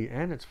city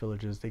and its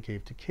villages they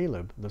gave to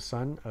Caleb the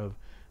son of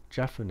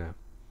Jephunneh.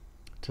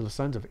 To the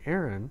sons of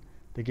Aaron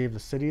they gave the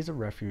cities of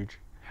refuge,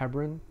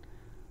 Hebron,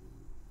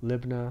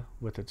 Libnah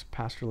with its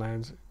pasture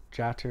lands,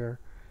 Jatir,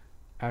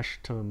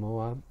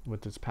 Eshtemoa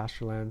with its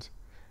pasture lands,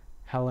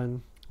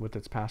 Helen with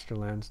its pasture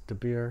lands,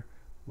 Debir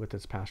with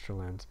its pasture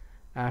lands,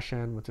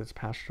 Ashan with its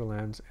pasture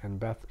lands, and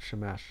Beth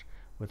Shemesh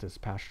with its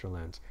pasture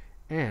lands.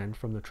 And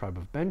from the tribe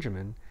of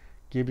Benjamin,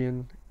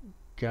 Gibeon,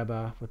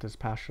 Geba with its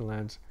pasture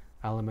lands,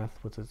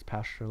 Alameth with its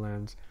pasture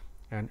lands,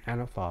 and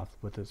Anathoth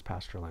with its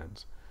pasture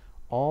lands.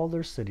 All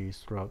their cities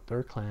throughout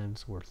their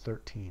clans were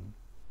 13.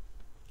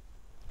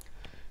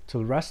 To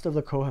the rest of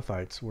the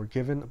Kohathites were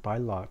given by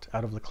lot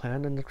out of the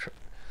clan and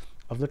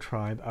of the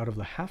tribe, out of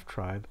the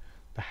half-tribe,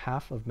 the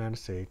half of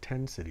Manasseh,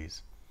 10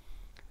 cities.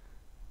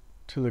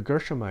 To the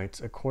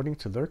Gershomites, according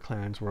to their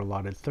clans, were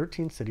allotted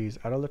 13 cities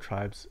out of the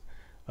tribes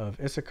of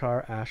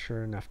Issachar,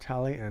 Asher,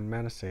 Naphtali, and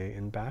Manasseh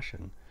in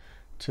Bashan.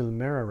 To the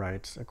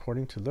Merarites,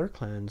 according to their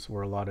clans,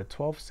 were allotted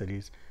 12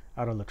 cities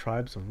out of the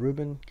tribes of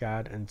Reuben,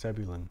 Gad, and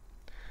Zebulun.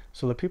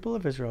 So the people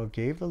of Israel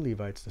gave the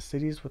Levites the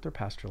cities with their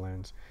pasture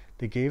lands.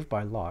 They gave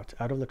by lot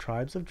out of the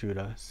tribes of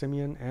Judah,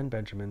 Simeon, and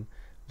Benjamin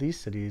these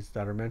cities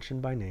that are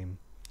mentioned by name.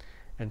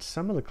 And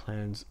some of the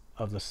clans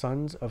of the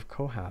sons of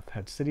Kohath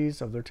had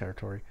cities of their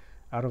territory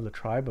out of the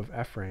tribe of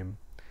Ephraim.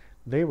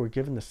 They were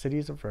given the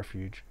cities of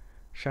refuge: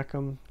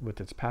 Shechem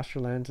with its pasture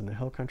lands in the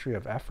hill country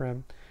of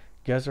Ephraim,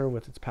 Gezer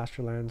with its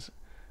pasture lands,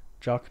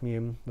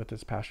 Jokmeam with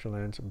its pasture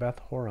lands, Beth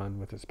Horon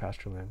with its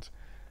pasture lands,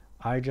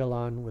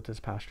 Aijalon with its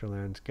pasture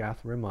lands,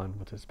 Gath Rimmon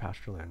with its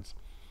pasture lands.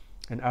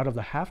 And out of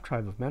the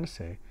half-tribe of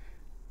Manasseh,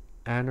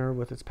 Aner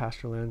with its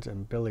pasture lands,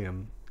 and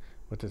Bileam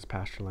with its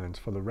pasture lands,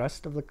 for the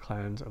rest of the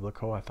clans of the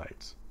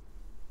Kohathites.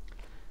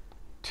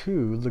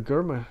 To the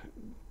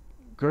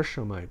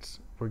Gershomites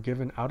were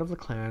given out of the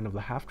clan of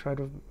the half-tribe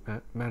of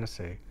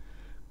Manasseh,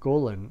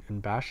 Golan in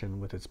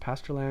Bashan with its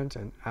pasture lands,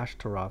 and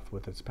Ashtaroth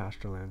with its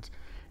pasture lands.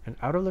 And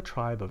out of the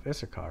tribe of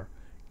Issachar,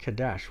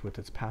 Kadesh with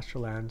its pasture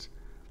lands,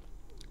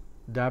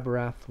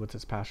 Daberath with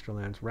its pasture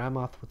lands,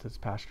 Ramoth with its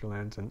pasture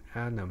lands, and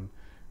Anam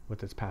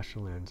with its pasture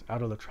lands.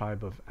 Out of the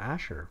tribe of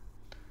Asher,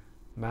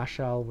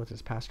 Mashal with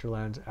its pasture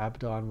lands,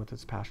 Abdon with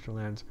its pasture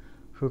lands,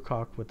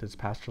 Hukok with its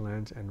pasture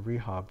lands, and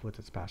Rehob with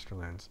its pasture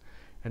lands.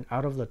 And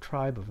out of the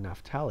tribe of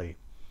Naphtali,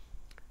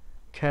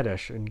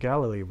 Kadesh in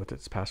Galilee with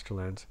its pasture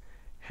lands,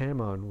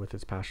 Hammon with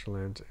its pasture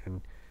lands,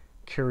 and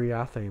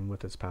Kiriathaim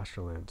with its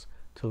pasture lands.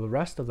 To the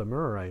rest of the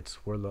Merarites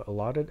were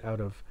allotted out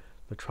of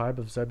the tribe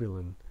of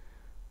Zebulun,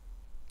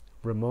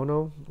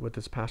 Ramono with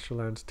its pasture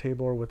lands,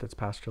 Tabor with its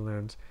pasture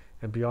lands,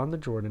 and beyond the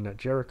Jordan at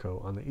Jericho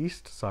on the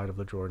east side of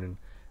the Jordan,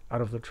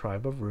 out of the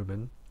tribe of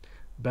Reuben,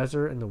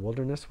 Bezer in the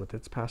wilderness with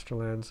its pasture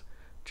lands,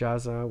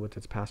 Jaza with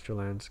its pasture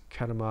lands,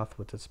 Kedemoth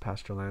with its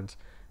pasture lands,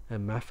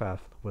 and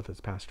Mephath with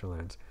its pasture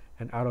lands.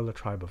 And out of the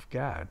tribe of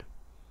Gad,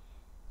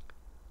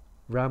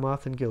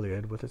 Ramoth in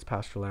Gilead with its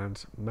pasture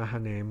lands,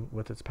 Mahanaim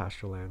with its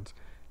pasture lands,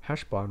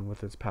 Heshbon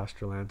with its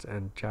pasture lands,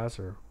 and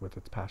Jazer with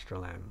its pasture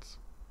lands.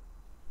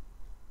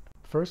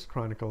 1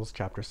 Chronicles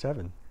chapter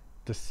 7.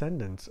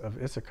 Descendants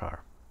of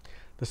Issachar.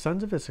 The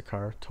sons of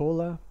Issachar: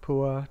 Tola,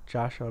 Puah,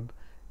 Jashub,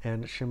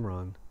 and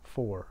Shimron,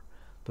 4.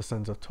 The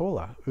sons of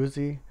Tola: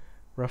 Uzi,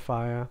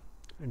 Raphiah,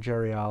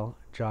 Jerial,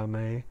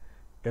 Jameh,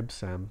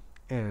 Ibsam,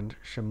 and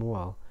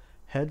Shemuel,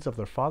 heads of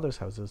their fathers'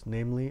 houses,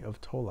 namely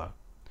of Tola,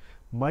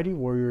 mighty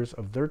warriors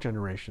of their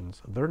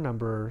generations, their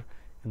number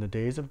in the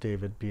days of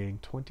David being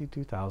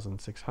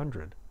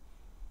 22,600.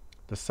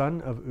 The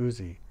son of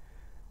Uzi: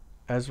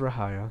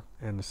 Ezrahiah,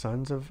 and the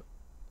sons of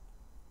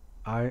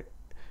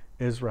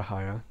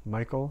Ezrahiah: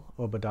 Michael,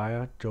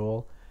 Obadiah,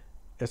 Joel,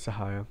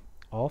 Isaiah.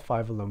 All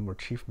 5 of them were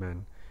chief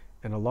men,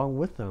 and along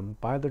with them,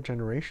 by their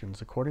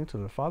generations, according to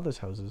their fathers'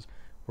 houses,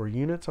 were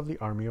units of the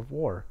army of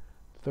war,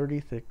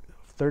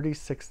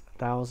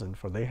 36,000,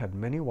 for they had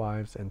many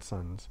wives and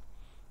sons.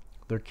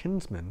 Their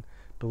kinsmen,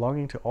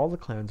 belonging to all the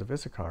clans of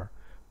Issachar,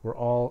 were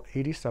all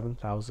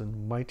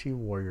 87,000 mighty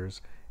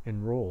warriors,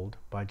 enrolled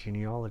by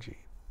genealogy.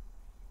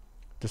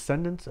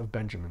 Descendants of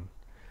Benjamin.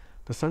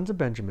 The sons of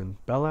Benjamin,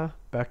 Bela,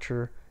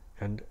 Becher,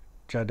 and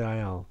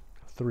Jediel.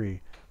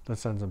 3. The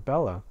sons of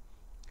Bela,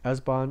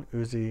 Esbon,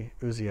 Uzi,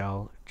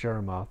 Uziel,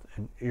 Jeremoth,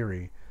 and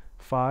Eri.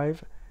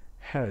 5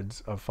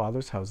 heads of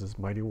fathers' houses,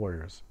 mighty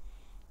warriors.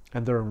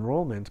 And their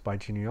enrollment by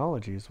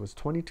genealogies was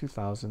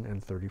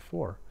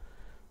 22,034.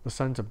 The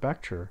sons of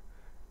Becher,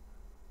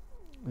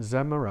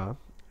 Zemerah,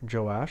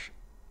 Joash,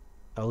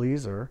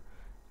 Eliezer,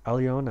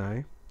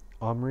 Elionai,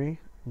 Omri,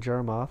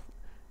 Jeremoth,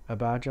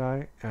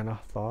 Abijah,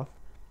 Anathoth,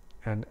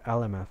 and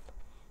Alemeth.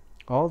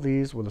 All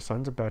these were the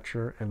sons of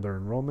Becher, and their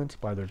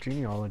enrollment by their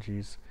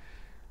genealogies,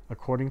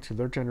 according to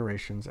their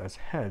generations as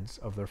heads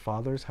of their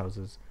fathers'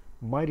 houses,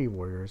 mighty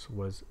warriors,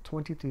 was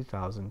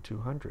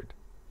 22,200.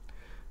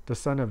 The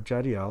son of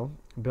Jediel,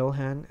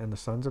 Bilhan, and the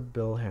sons of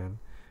Bilhan,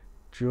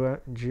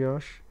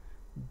 Jeush,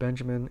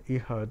 Benjamin,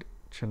 Ehud,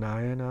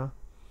 Cheniah,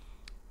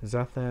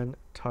 Zethan,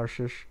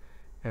 Tarshish,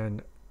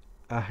 and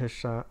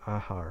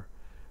Ahishahar.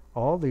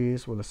 All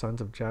these were the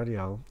sons of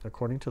Jediel,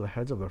 according to the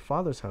heads of their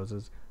fathers'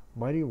 houses,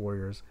 mighty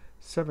warriors,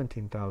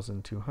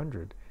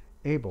 17,200,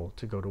 able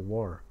to go to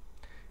war.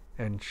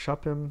 And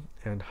Shuppim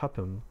and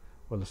Huppim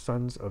were the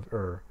sons of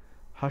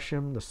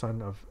Hushim the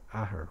son of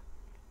Aher.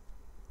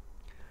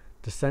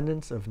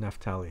 Descendants of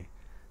Naphtali.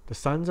 The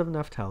sons of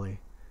Naphtali,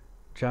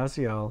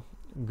 Jaziel,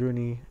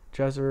 Guni,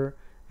 Jezer,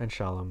 and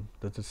Shalom,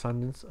 the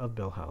descendants of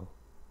Bilhah.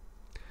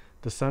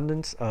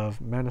 Descendants of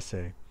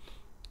Manasseh.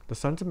 The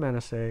sons of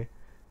Manasseh,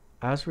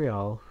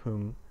 Azriel,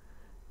 whom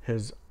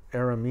his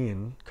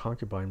Aramean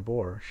concubine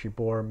bore. She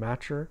bore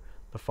Machir,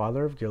 the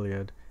father of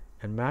Gilead,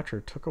 and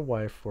Machir took a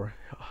wife for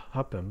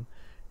Huppim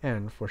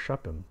and for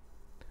Shuppim.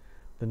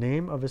 The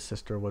name of his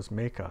sister was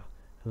Maacah,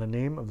 and the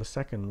name of the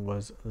second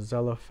was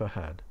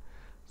Zelophehad.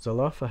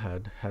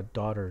 Zelophehad had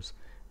daughters,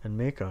 and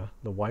Maacah,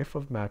 the wife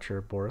of Machir,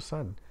 bore a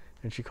son,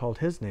 and she called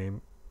his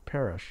name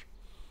Peresh.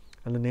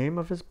 And the name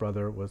of his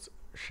brother was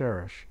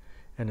Sheresh,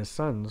 and his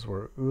sons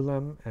were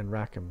Ulam and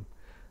Rakim.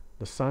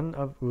 The son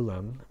of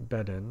Ulam,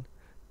 Beden.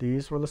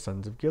 These were the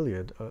sons of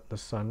Gilead, the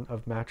son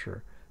of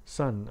Machir,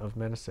 son of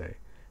Manasseh.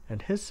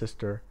 And his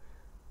sister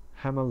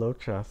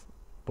Hamalocheth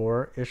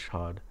bore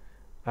Ishhad.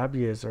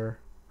 Abiezer,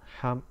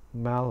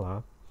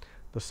 Hamalah.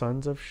 The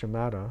sons of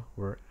Shemada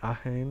were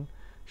Ahan,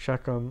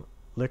 Shechem,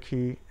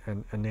 Likhi,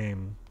 and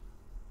Anaim.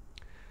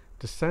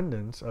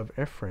 Descendants of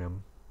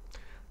Ephraim.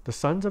 The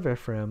sons of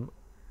Ephraim,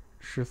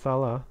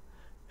 Shuthalah,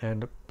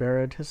 and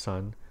Bered his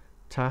son,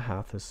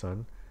 Tahath his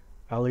son,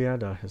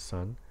 Eliada his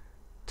son,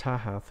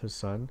 Tahath his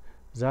son,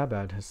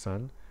 Zabad his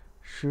son,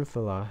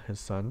 Shuthalah his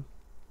son,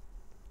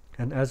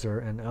 and Ezer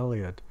and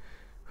Eliad,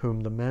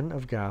 whom the men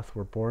of Gath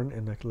were born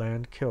in the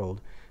land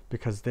killed,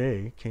 because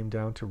they came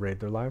down to raid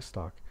their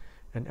livestock.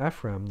 And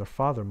Ephraim their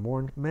father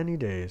mourned many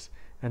days,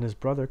 and his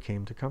brother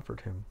came to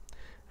comfort him.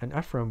 And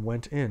Ephraim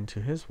went in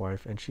to his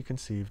wife, and she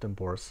conceived and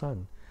bore a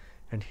son.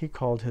 And he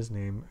called his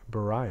name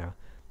Beriah,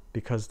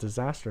 because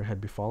disaster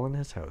had befallen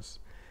his house.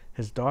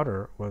 His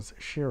daughter was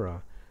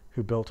Shirah,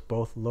 who built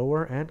both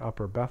lower and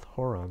upper Beth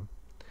Horon,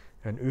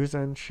 and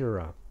Uzan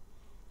Shirah.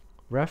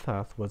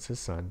 Rephath was his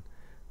son,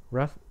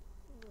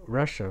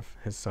 Resheph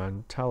his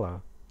son,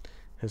 Telah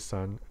his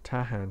son,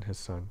 Tahan his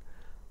son,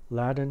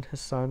 Ladan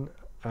his son,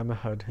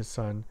 Ammihud his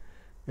son,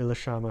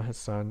 Elishama his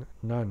son,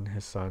 Nun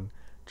his son,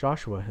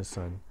 Joshua his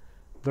son.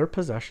 Their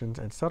possessions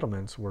and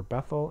settlements were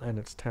Bethel and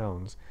its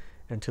towns,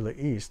 and to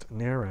the east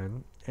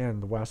Naran,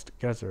 and the west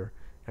Gezer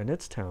and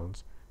its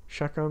towns,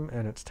 Shechem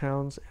and its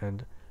towns,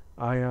 and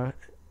Aiah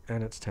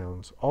and its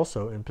towns,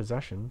 also in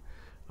possession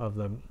of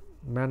the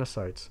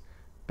Manassites,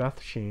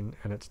 Bethshean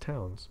and its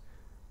towns,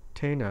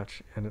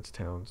 Taanach and its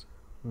towns,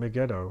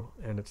 Megiddo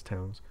and its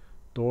towns,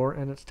 Dor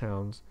and its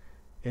towns.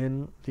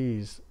 In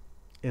these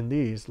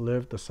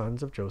lived the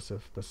sons of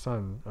Joseph, the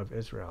son of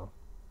Israel.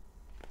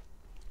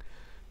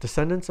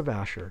 Descendants of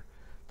Asher.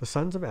 The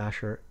sons of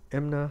Asher,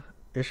 Imnah,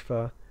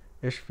 Ishva,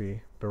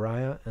 Ishvi,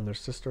 Beriah, and their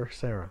sister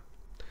Sarah.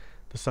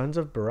 The sons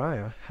of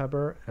Beriah,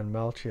 Heber and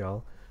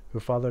Malchiel, who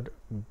fathered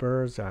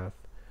Berzath.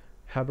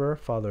 Heber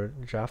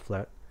fathered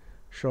Japhlet,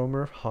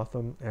 Shomer,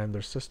 Hotham, and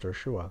their sister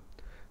Shua.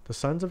 The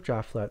sons of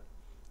Japhlet,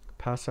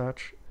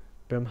 Pasach,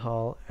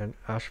 Bimhal, and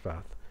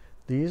Ashvath.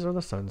 These are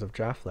the sons of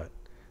Japhlet.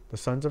 The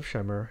sons of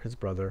Shemer, his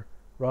brother,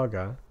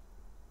 Raga,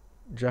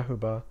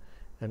 Jehubah,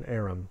 and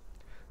Aram.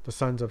 The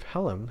sons of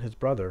Helam, his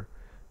brother,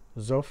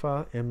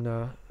 Zophah,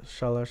 Imnah,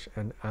 Shelesh,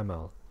 and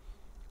Amal.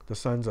 The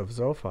sons of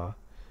Zophah,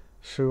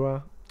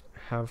 Shua,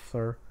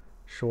 Havthar,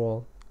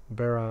 Shual,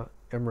 Bera,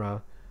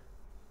 Imrah,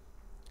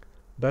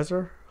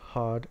 Bezer,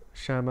 Hod,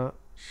 Shammah,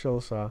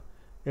 Shilsah,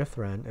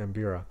 Ithran, and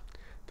Bera.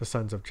 The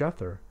sons of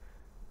Jether,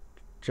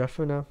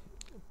 Jephunneh,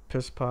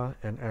 Pispa,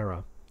 and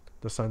Era.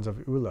 The sons of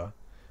Ulah,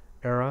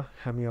 Era,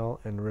 Hamiel,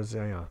 and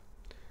Rizaiah.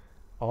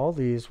 All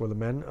these were the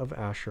men of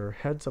Asher,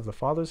 heads of the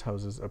fathers'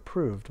 houses,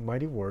 approved,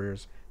 mighty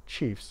warriors,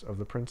 chiefs of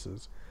the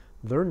princes.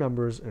 Their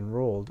numbers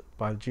enrolled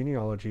by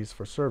genealogies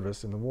for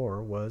service in the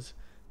war was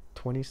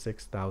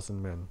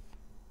 26,000 men.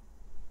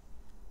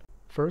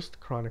 1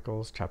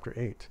 Chronicles chapter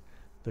 8.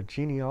 the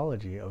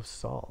genealogy of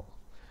Saul.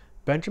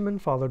 Benjamin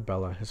fathered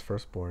Bela, his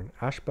firstborn,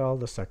 Ashbel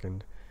the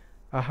second,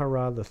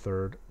 Ahara the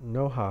third,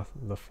 Nohath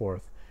the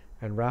fourth,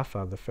 and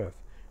Rapha the fifth.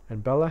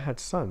 And Bela had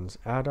sons,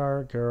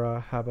 Adar,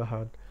 Gera,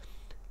 Habahad,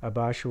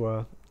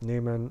 Abishua,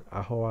 Naaman,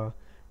 Ahoa,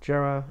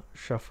 Jerah,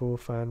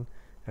 Shaphupan,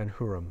 and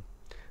Huram.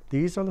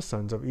 These are the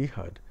sons of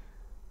Ehud.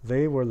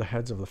 They were the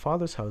heads of the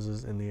fathers'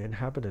 houses in the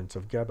inhabitants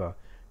of Geba,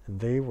 and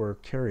they were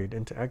carried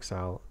into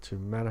exile to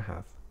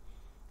Manahath.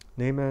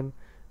 Naaman,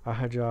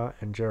 Ahijah,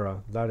 and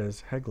Jerah, that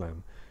is,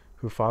 Heglam,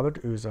 who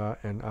fathered Uzzah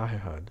and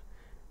Ahihud,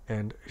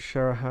 and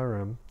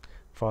Sheraharim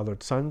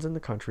fathered sons in the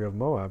country of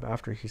Moab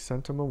after he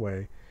sent them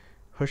away,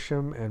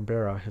 Hushim and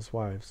Bera his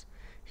wives.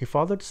 He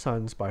fathered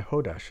sons by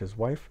Hodesh his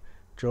wife,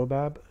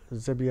 Jobab,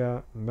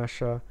 Zibiah,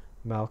 Mesha,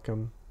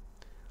 Malcolm,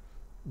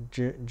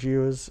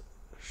 Jeuz,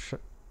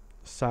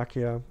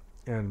 Sakia,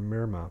 and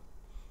Mirma.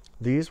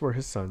 These were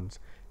his sons,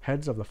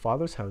 heads of the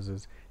fathers'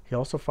 houses. He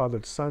also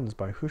fathered sons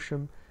by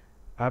Hushim,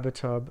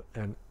 Abitub,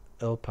 and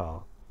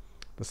Ilpal.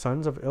 The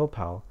sons of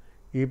Ilpal,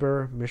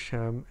 Eber,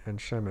 Misham, and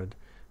Shemed,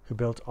 who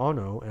built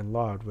Ono and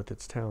Lod with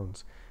its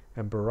towns,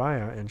 and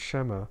Beriah and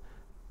Shema.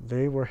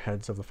 They were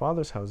heads of the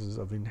fathers' houses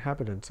of the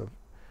inhabitants of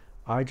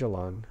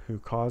Aijalon, who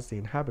caused the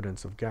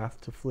inhabitants of Gath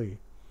to flee.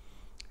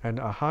 And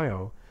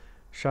Ahio,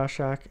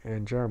 Shashak,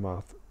 and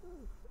Jeremoth,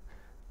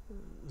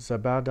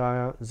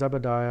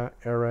 Zebadiah,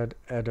 Ered,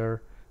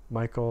 Eder,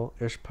 Michael,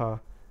 Ishpa,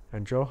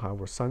 and Joha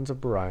were sons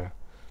of Beriah.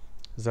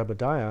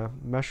 Zebadiah,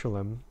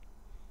 Meshullam,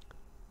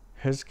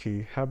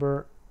 Hizki,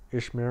 Heber,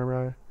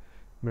 Ishmeriah,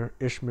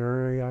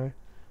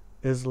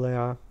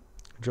 Isleah,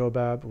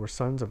 Jobab were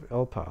sons of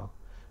Ilpal.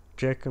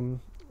 Jachim,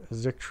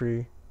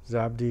 Zichri,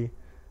 Zabdi,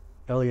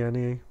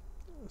 Eliani,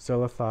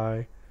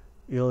 Zelathai,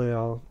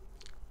 Eliel,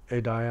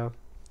 Adiah,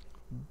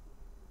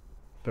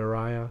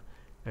 Beriah,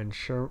 and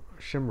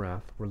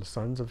Shimrath were the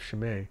sons of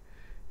Shimei.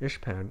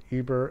 Ishpan,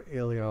 Eber,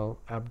 Eliel,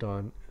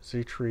 Abdon,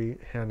 Zitri,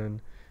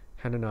 Hanan,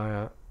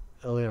 Hananiah,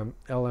 Elam,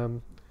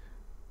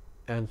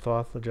 and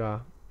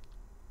Thothajah,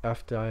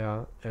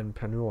 Ephdaiah, and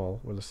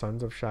Penuel were the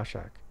sons of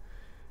Shashak.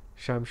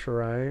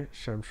 Shamshariah,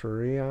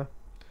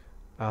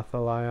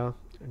 Athaliah,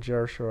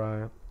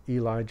 Jerushiah,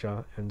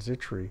 Elijah, and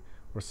Zitri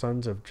were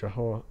sons of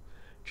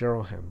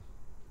Jeroham.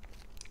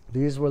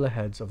 These were the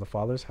heads of the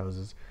fathers'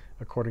 houses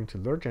according to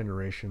their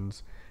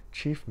generations,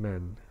 chief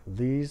men.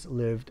 These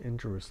lived in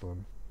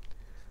Jerusalem.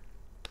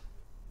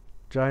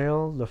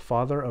 Jael, the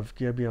father of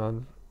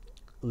Gibeon,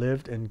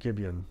 lived in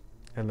Gibeon,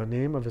 and the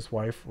name of his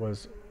wife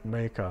was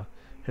Maacah.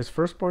 His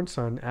firstborn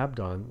son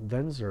Abdon,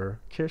 then Zur,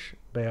 Kish,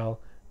 Baal,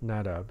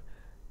 Nadab,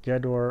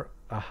 Gedor,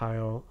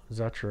 Ahio,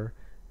 Zecher,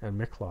 and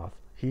Mikloth.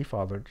 He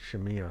fathered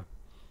Shemiah.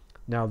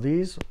 Now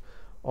these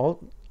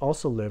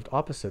also lived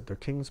opposite their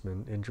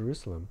kinsmen in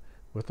Jerusalem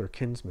with their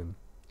kinsmen.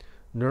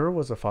 Ner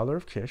was the father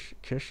of Kish,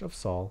 Kish of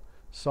Saul,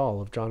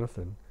 Saul of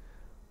Jonathan,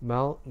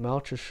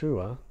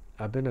 Malchishua,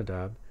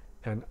 Abinadab,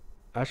 and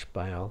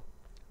Ashbaal.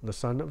 The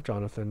son of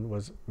Jonathan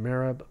was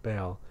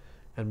Merib-Baal,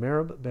 and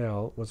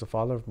Merib-Baal was the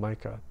father of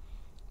Micah.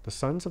 The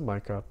sons of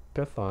Micah,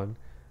 Pithon,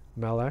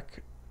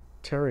 Malek,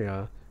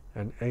 Teriah,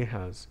 and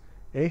Ahaz.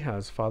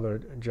 Ahaz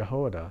fathered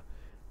Jehoiada,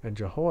 and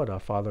Jehoiada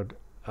fathered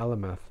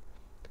Alameth,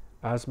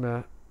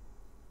 Asmapheth,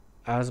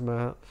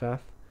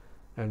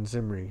 and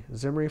Zimri.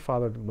 Zimri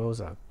fathered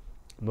Moza.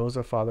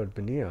 Moza fathered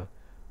Beniah.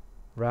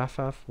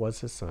 Raphath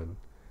was his son.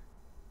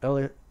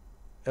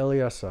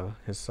 Eliasa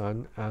his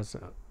son,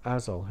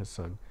 Azel his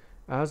son.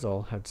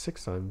 Azel had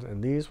 6 sons,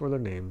 and these were their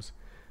names: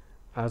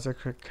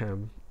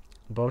 Azarichem,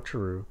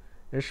 Bocheru,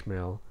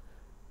 Ishmael,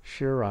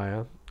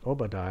 Shiriah,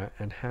 Obadiah,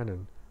 and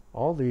Hanan.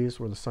 All these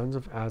were the sons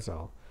of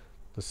Azel.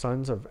 The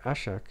sons of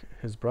Eshek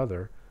his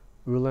brother,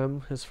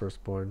 Ulem his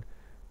firstborn,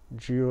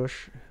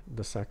 Jeush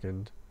the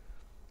second,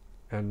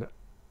 and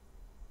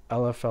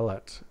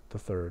Eliphelet the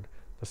third.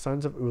 The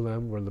sons of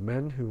Ulem were the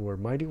men who were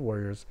mighty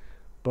warriors,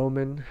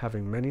 bowmen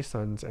having many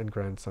sons and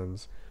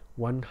grandsons,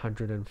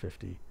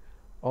 150.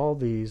 All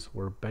these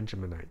were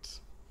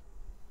Benjaminites.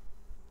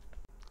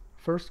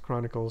 1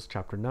 Chronicles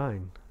chapter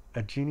 9,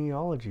 a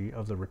genealogy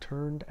of the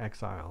returned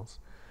exiles.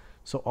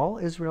 So all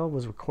Israel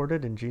was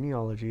recorded in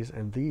genealogies,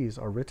 and these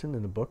are written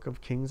in the book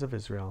of kings of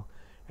Israel.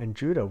 And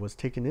Judah was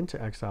taken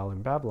into exile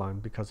in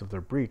Babylon because of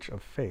their breach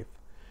of faith.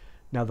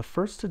 Now the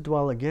first to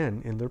dwell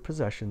again in their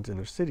possessions in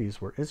their cities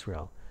were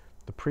Israel,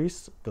 the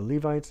priests, the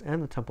Levites,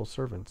 and the temple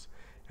servants.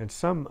 And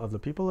some of the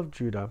people of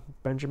Judah,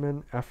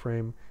 Benjamin,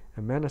 Ephraim,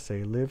 and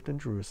Manasseh lived in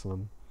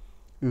Jerusalem.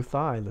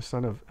 Uthai, the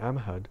son of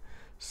Ammihud,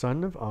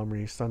 son of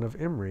Omri, son of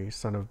Imri,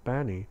 son of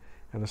Bani,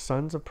 and the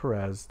sons of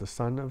Perez, the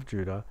son of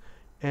Judah,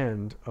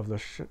 and of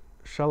the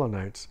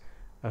Shelonites,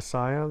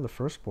 Asaiah the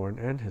firstborn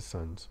and his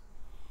sons.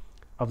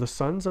 Of the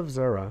sons of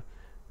Zerah,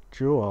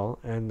 Jeuel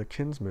and the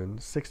kinsmen,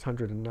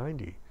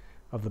 690.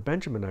 Of the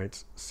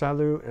Benjaminites,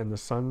 Salu and the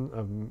son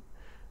of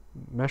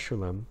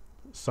Meshullam,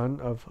 son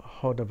of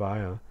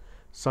Hodaviah,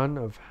 son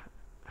of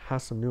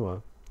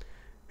Hasanua,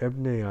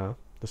 Ibneiah,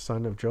 the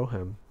son of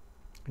Jeroham,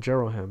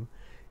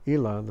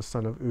 Elah, the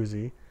son of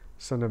Uzi,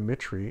 son of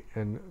Mitri,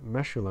 and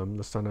Meshullam,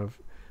 the son of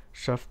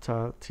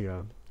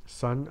Shephatiah,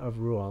 son of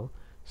Ruel,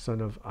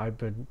 son of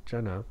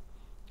Ibijah,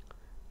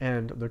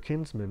 and their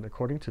kinsmen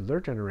according to their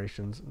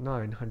generations,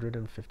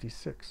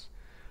 956.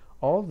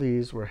 All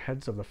these were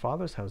heads of the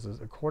fathers' houses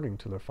according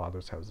to their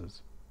fathers'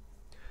 houses.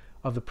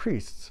 Of the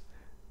priests,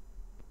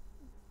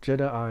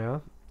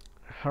 Jedaiah,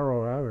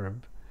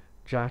 Haroarib,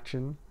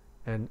 Jachin,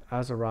 and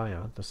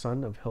Azariah, the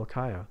son of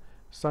Hilkiah,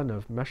 son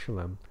of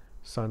Meshullam,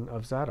 son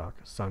of Zadok,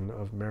 son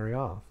of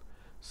Merioth,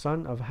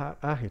 son of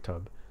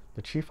Ahitub,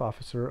 the chief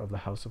officer of the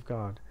house of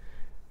God,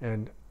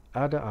 and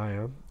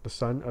Adaiah, the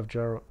son of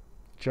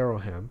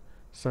Jeroham,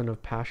 son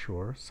of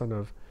Pashur, son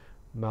of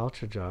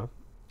Malchijah,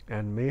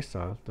 and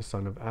Mesa, the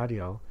son of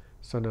Adiel,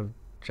 son of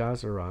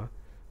Jazerah,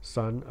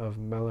 son of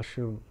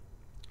Meshullam,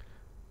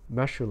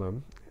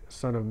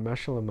 son of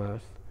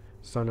Meshulameth,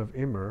 son of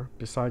Immer,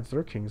 besides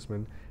their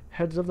kinsmen,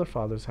 heads of their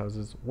fathers'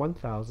 houses,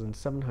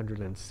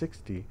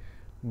 1,760,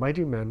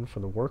 mighty men for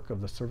the work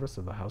of the service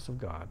of the house of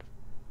God.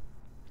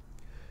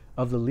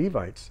 Of the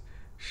Levites,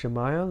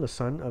 Shemaiah the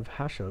son of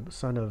Hashab,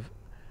 son of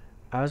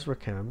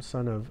Azrikam,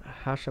 son of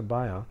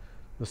Hashabiah,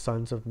 the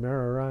sons of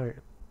Merari,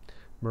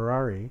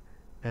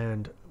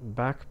 and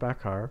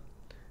Bakbakar,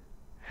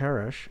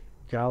 Harish,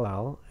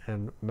 Galal,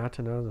 and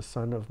Mattanah the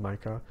son of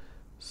Micah,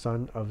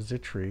 son of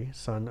Zitri,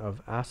 son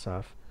of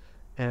Asaph,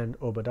 and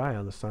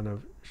Obadiah the son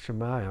of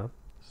Shemaiah,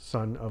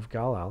 son of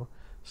Galal,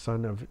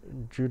 son of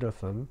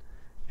Jeduthun,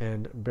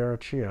 and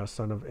Berechiah,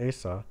 son of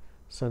Asa,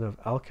 son of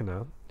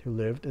Elkanah, who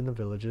lived in the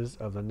villages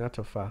of the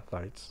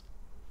Netophathites.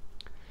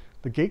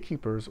 The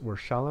gatekeepers were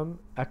Shallum,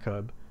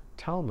 Echab,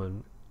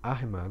 Talmon,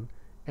 Ahiman,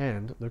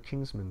 and their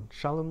kinsmen.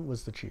 Shallum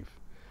was the chief,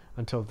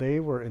 until they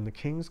were in the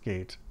king's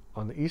gate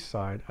on the east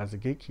side as the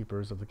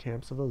gatekeepers of the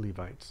camps of the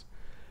Levites.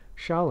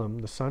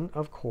 Shallum, the son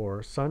of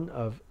Kor, son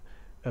of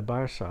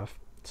Abiashaph,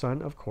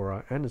 son of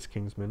Korah, and his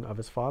kinsmen of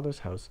his father's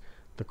house,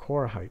 the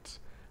Korahites,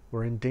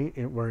 were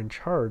in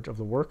charge of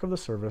the work of the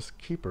service,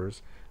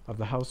 keepers of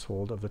the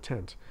household of the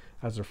tent,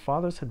 as their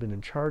fathers had been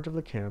in charge of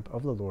the camp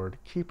of the Lord,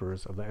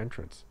 keepers of the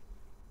entrance.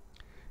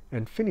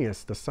 And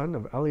Phinehas, the son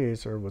of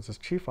Eleazar, was his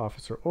chief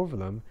officer over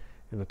them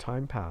in the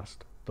time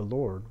past. The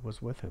Lord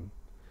was with him.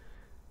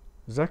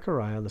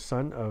 Zechariah, the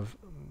son of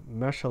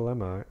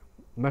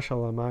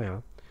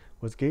Meshelemiah,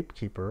 was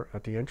gatekeeper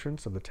at the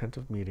entrance of the tent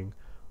of meeting.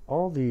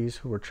 All these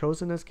who were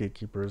chosen as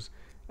gatekeepers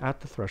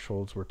at the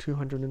thresholds were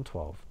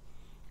 212.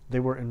 They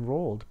were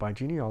enrolled by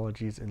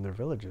genealogies in their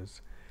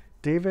villages.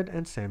 David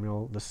and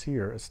Samuel the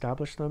seer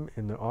established them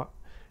in their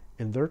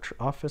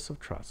office of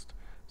trust.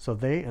 So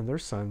they and their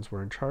sons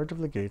were in charge of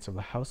the gates of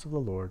the house of the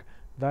Lord,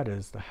 that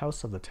is, the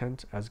house of the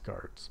tent, as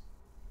guards.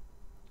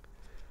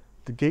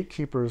 The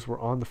gatekeepers were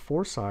on the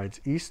four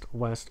sides, east,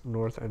 west,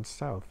 north, and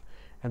south,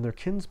 and their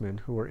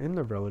kinsmen who were in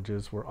their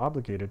villages were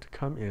obligated to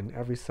come in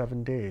every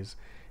 7 days,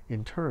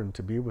 in turn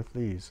to be with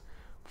these.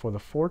 For the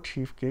four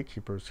chief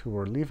gatekeepers who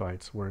were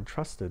Levites were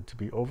entrusted to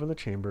be over the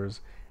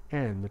chambers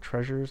and the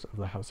treasures of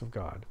the house of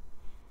God.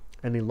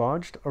 And they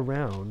lodged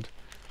around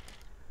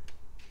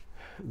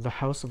the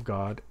house of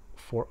God,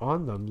 for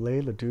on them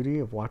lay the duty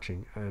of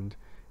watching, and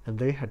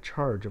they had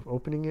charge of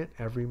opening it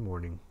every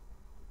morning.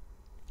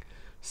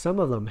 Some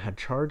of them had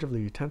charge of the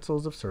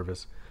utensils of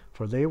service,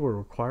 for they were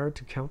required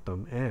to count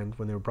them, and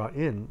when they were brought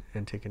in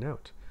and taken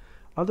out.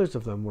 Others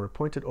of them were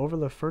appointed over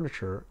the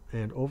furniture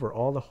and over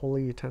all the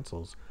holy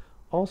utensils,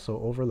 also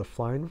over the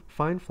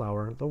fine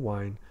flour, the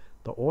wine,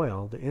 the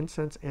oil, the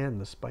incense, and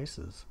the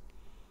spices.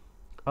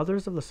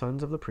 Others of the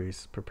sons of the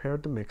priests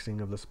prepared the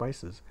mixing of the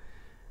spices,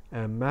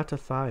 and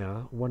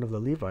Mattathiah, one of the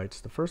Levites,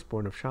 the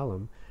firstborn of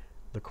Shallum,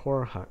 the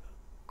Korahite,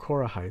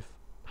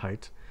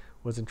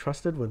 was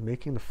entrusted with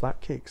making the flat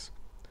cakes.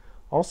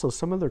 Also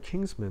some of their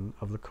kinsmen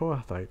of the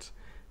Kohathites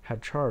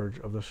had charge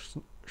of the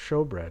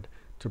showbread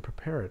to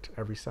prepare it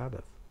every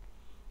Sabbath.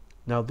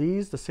 Now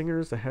these, the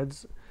singers, the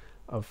heads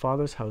of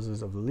fathers'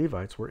 houses of the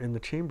Levites, were in the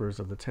chambers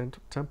of the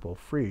temple,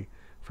 free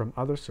from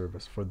other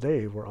service, for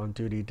they were on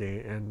duty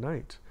day and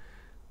night.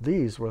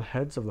 These were the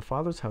heads of the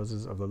fathers'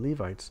 houses of the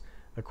Levites,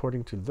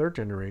 according to their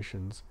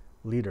generations,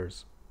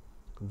 leaders.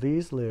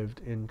 These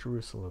lived in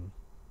Jerusalem.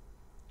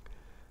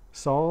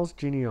 Saul's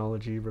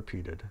genealogy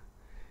repeated.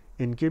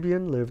 In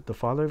Gibeon lived the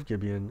father of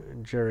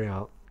Gibeon,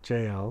 Jael,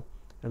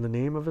 and the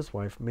name of his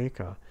wife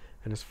Maacah,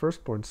 and his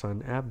firstborn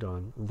son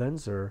Abdon, then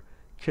Zur,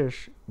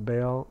 Kish,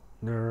 Baal,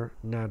 Ner,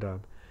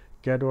 Nadab,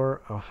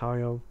 Gedor,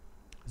 Ahio,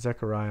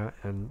 Zechariah,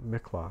 and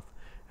Mikloth.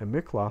 And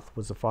Mikloth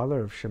was the father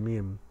of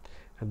Shemim.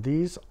 And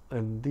these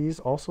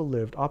also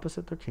lived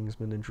opposite their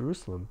kinsmen in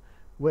Jerusalem,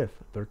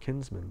 with their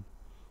kinsmen.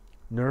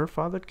 Ner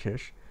fathered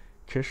Kish,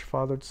 Kish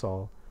fathered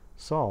Saul,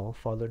 Saul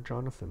fathered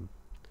Jonathan,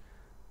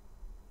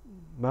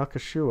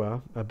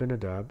 Malchishua,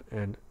 Abinadab,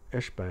 and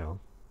Ishbaal.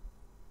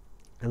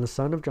 And the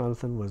son of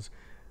Jonathan was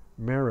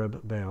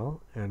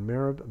Merib-Baal, and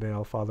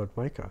Merib-Baal fathered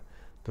Micah.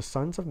 The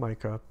sons of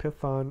Micah,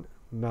 Pithon,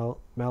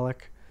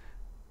 Melech,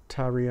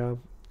 Tariah,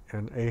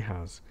 and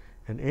Ahaz.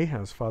 And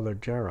Ahaz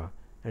fathered Jerah,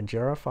 and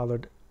Jerah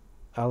fathered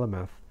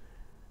Alameth,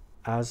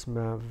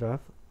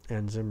 Asmaveth,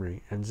 and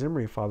Zimri. And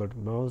Zimri fathered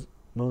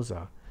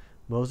Moza.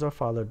 Moza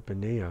fathered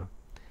Benaiah,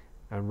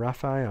 and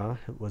Raphaiah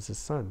was his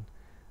son.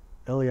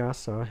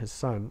 Eleasah his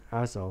son,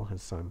 Azel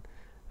his son.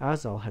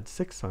 Azel had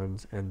 6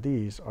 sons, and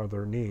these are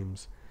their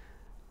names: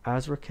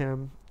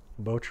 Azrikam,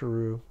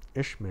 Bocheru,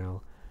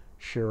 Ishmael,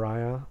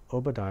 Shariah,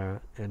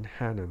 Obadiah, and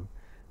Hanan.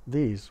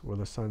 These were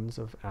the sons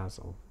of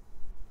Azel.